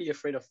not be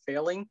afraid of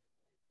failing,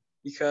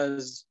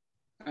 because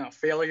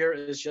failure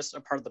is just a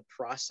part of the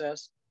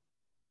process.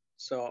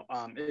 So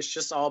it's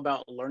just all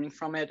about learning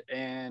from it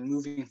and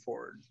moving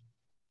forward.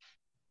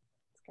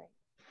 That's great.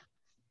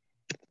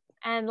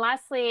 And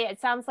lastly, it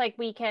sounds like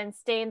we can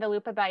stay in the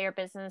loop about your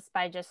business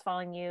by just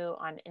following you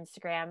on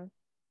Instagram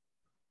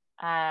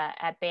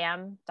at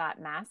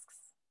bam.masks.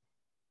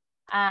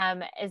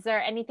 Is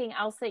there anything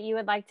else that you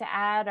would like to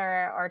add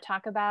or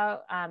talk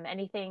about?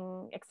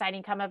 Anything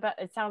exciting come about?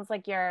 It sounds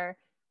like your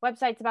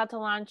website's about to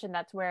launch, and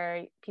that's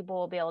where people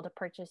will be able to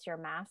purchase your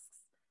masks.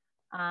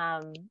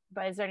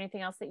 But is there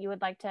anything else that you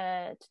would like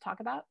to talk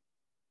about?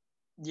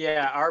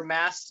 Yeah, our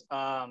masks,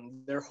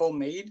 they're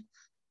homemade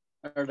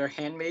or they're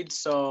handmade.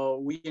 So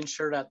we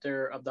ensure that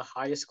they're of the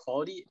highest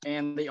quality,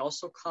 and they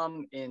also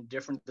come in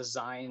different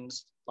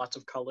designs, lots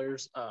of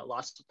colors,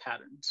 lots of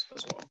patterns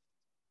as well.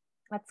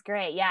 That's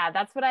great. Yeah,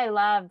 that's what I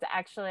loved.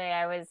 Actually,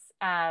 I was,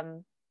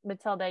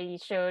 Matilda, you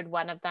showed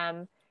one of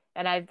them,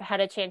 and I've had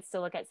a chance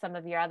to look at some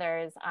of your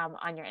others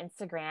on your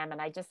Instagram,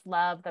 and I just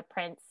love the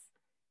prints,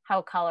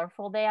 how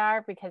colorful they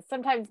are, because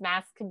sometimes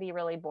masks can be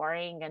really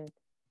boring and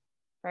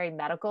very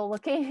medical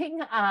looking,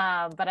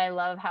 but I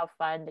love how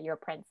fun your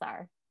prints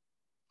are.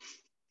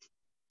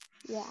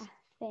 Yeah,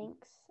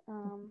 thanks.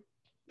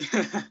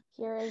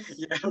 Here is...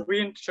 Yeah,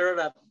 we ensure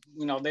that,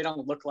 they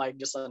don't look like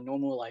just a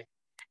normal like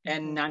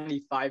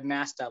N95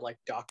 mask that like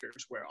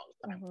doctors wear all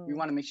the time. We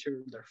want to make sure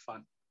they're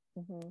fun.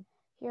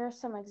 Here are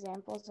some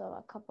examples of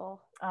a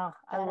couple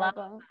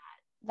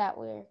that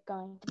we're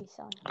going to be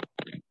selling.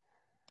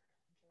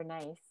 Very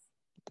nice.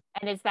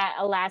 And is that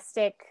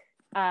elastic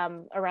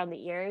around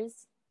the ears?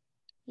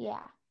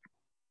 Yeah,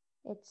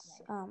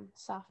 it's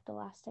soft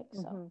elastic,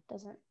 so it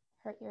doesn't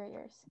hurt your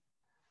ears.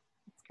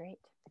 That's great.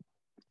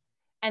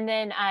 And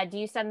then do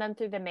you send them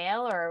through the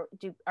mail, or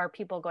are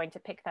people going to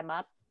pick them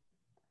up?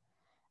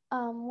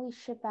 We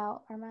ship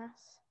out our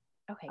masks.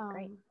 Okay,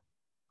 great.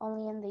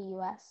 Only in the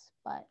US,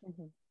 but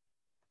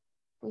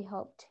we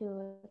hope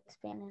to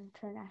expand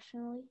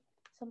internationally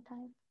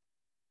sometime.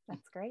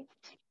 That's great.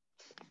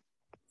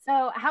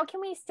 So how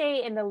can we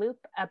stay in the loop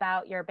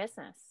about your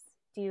business?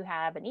 Do you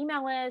have an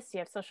email list? Do you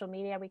have social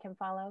media we can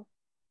follow?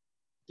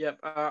 Yep,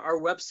 our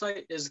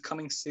website is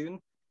coming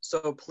soon,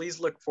 so please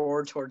look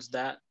forward towards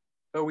that.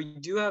 But we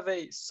do have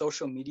a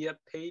social media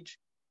page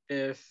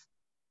if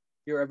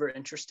you're ever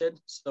interested,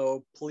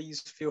 so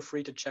please feel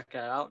free to check it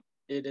out.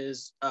 It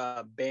is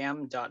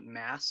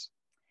bam.mass.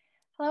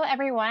 Hello,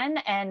 everyone,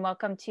 and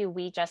welcome to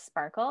We Just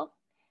Sparkle,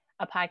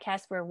 a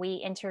podcast where we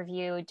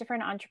interview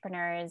different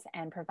entrepreneurs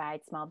and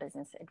provide small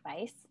business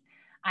advice.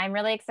 I'm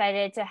really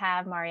excited to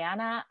have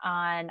Mariana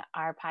on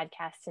our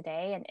podcast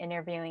today and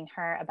interviewing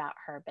her about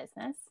her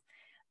business.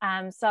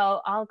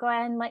 So I'll go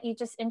ahead and let you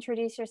just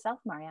introduce yourself,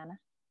 Mariana.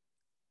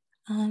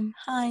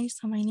 Hi,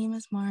 so my name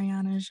is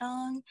Mariana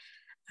Zhang.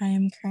 I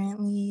am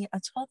currently a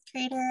 12th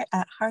grader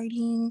at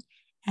Harding,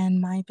 and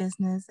my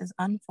business is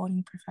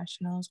Unfolding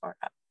Professionals, or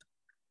UP.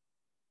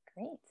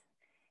 Great.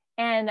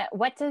 And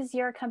what does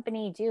your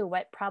company do?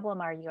 What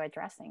problem are you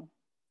addressing?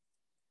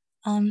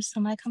 So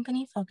my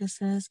company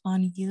focuses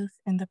on youth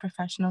in the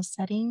professional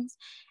settings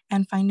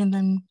and finding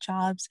them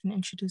jobs and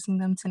introducing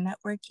them to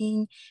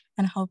networking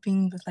and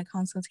helping with like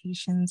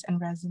consultations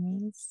and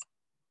resumes.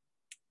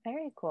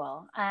 Very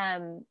cool.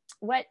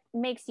 What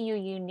makes you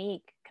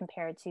unique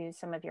compared to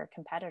some of your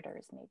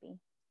competitors, maybe?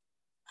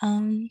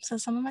 So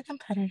some of my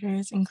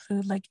competitors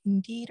include like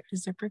Indeed or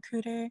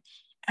ZipRecruiter,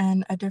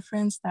 and a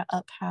difference that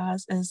UP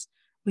has is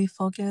we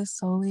focus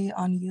solely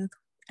on youth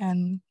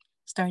and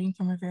starting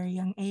from a very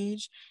young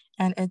age,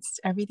 and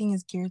everything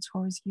is geared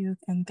towards youth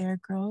and their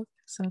growth.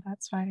 So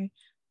that's why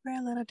we're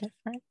a little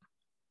different.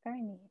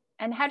 Very neat.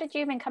 And how did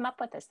you even come up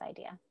with this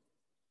idea?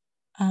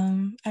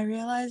 I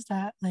realized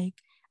that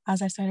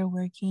as I started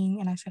working,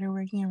 and I started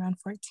working around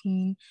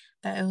 14,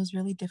 that it was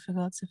really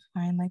difficult to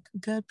find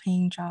good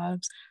paying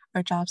jobs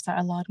or jobs that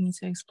allowed me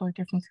to explore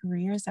different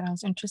careers that I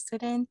was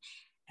interested in.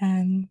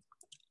 And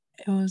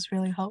it was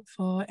really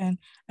helpful. And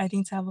I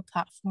think to have a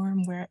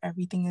platform where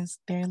everything is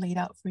there laid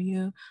out for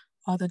you,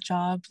 all the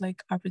job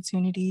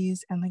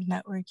opportunities and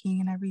networking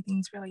and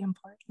everything's really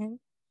important.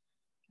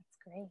 That's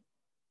great.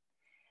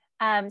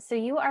 So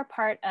you are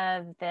part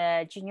of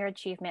the Junior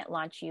Achievement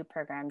Launch You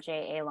program,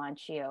 JA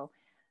Launch You,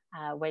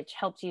 which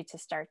helped you to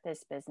start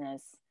this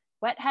business.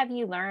 What have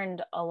you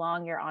learned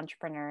along your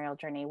entrepreneurial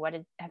journey? What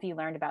have you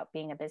learned about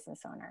being a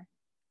business owner?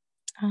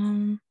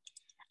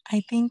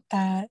 I think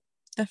that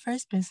the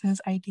first business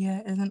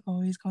idea isn't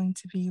always going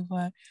to be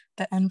what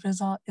the end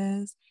result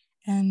is,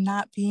 and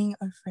not being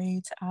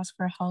afraid to ask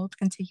for help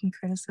and taking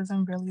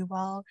criticism really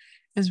well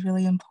is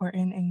really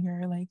important in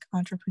your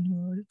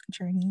entrepreneurial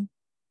journey.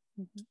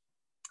 Mm-hmm.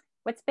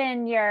 What's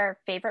been your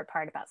favorite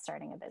part about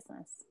starting a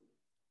business?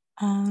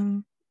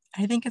 I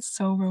think it's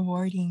so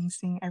rewarding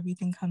seeing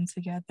everything come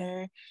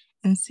together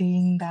and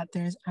seeing that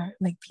there's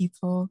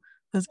people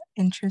who's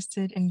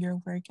interested in your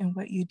work and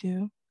what you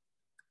do.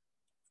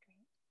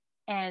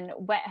 And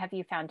what have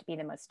you found to be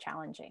the most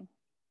challenging?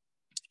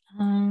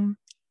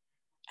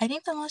 I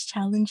think the most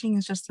challenging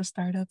is just the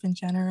startup in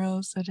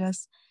general. So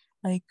just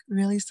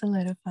really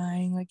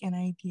solidifying an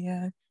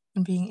idea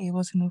and being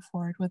able to move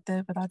forward with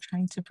it without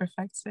trying to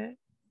perfect it.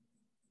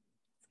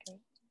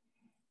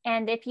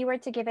 And if you were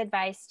to give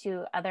advice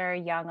to other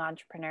young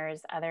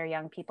entrepreneurs, other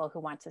young people who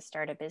want to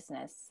start a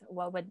business,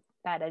 what would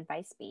that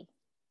advice be?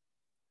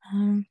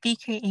 Be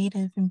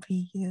creative and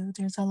be you.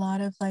 There's a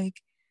lot of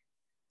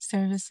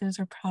services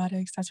or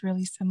products that's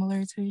really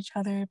similar to each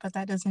other, but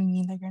that doesn't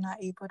mean that you're not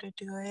able to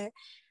do it.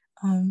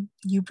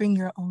 You bring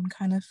your own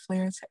kind of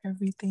flair to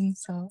everything.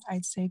 So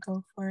I'd say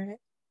go for it.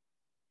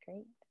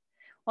 Great.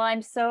 Well,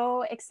 I'm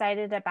so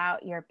excited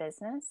about your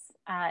business.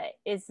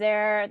 Is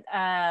there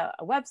a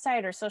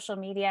website or social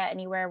media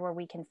anywhere where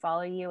we can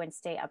follow you and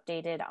stay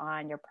updated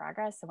on your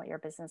progress and what your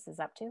business is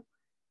up to?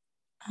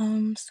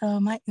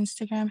 So my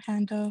Instagram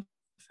handle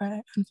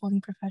for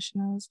Unfolding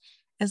Professionals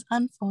is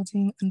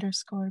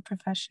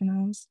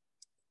unfolding_professionals.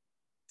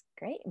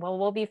 Great. Well,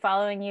 we'll be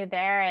following you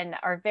there and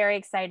are very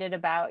excited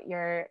about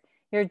your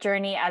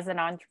journey as an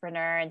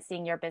entrepreneur and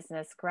seeing your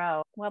business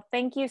grow. Well,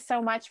 thank you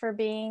so much for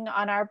being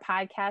on our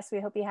podcast.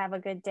 We hope you have a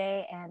good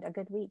day and a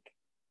good week.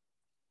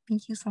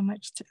 Thank you so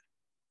much too.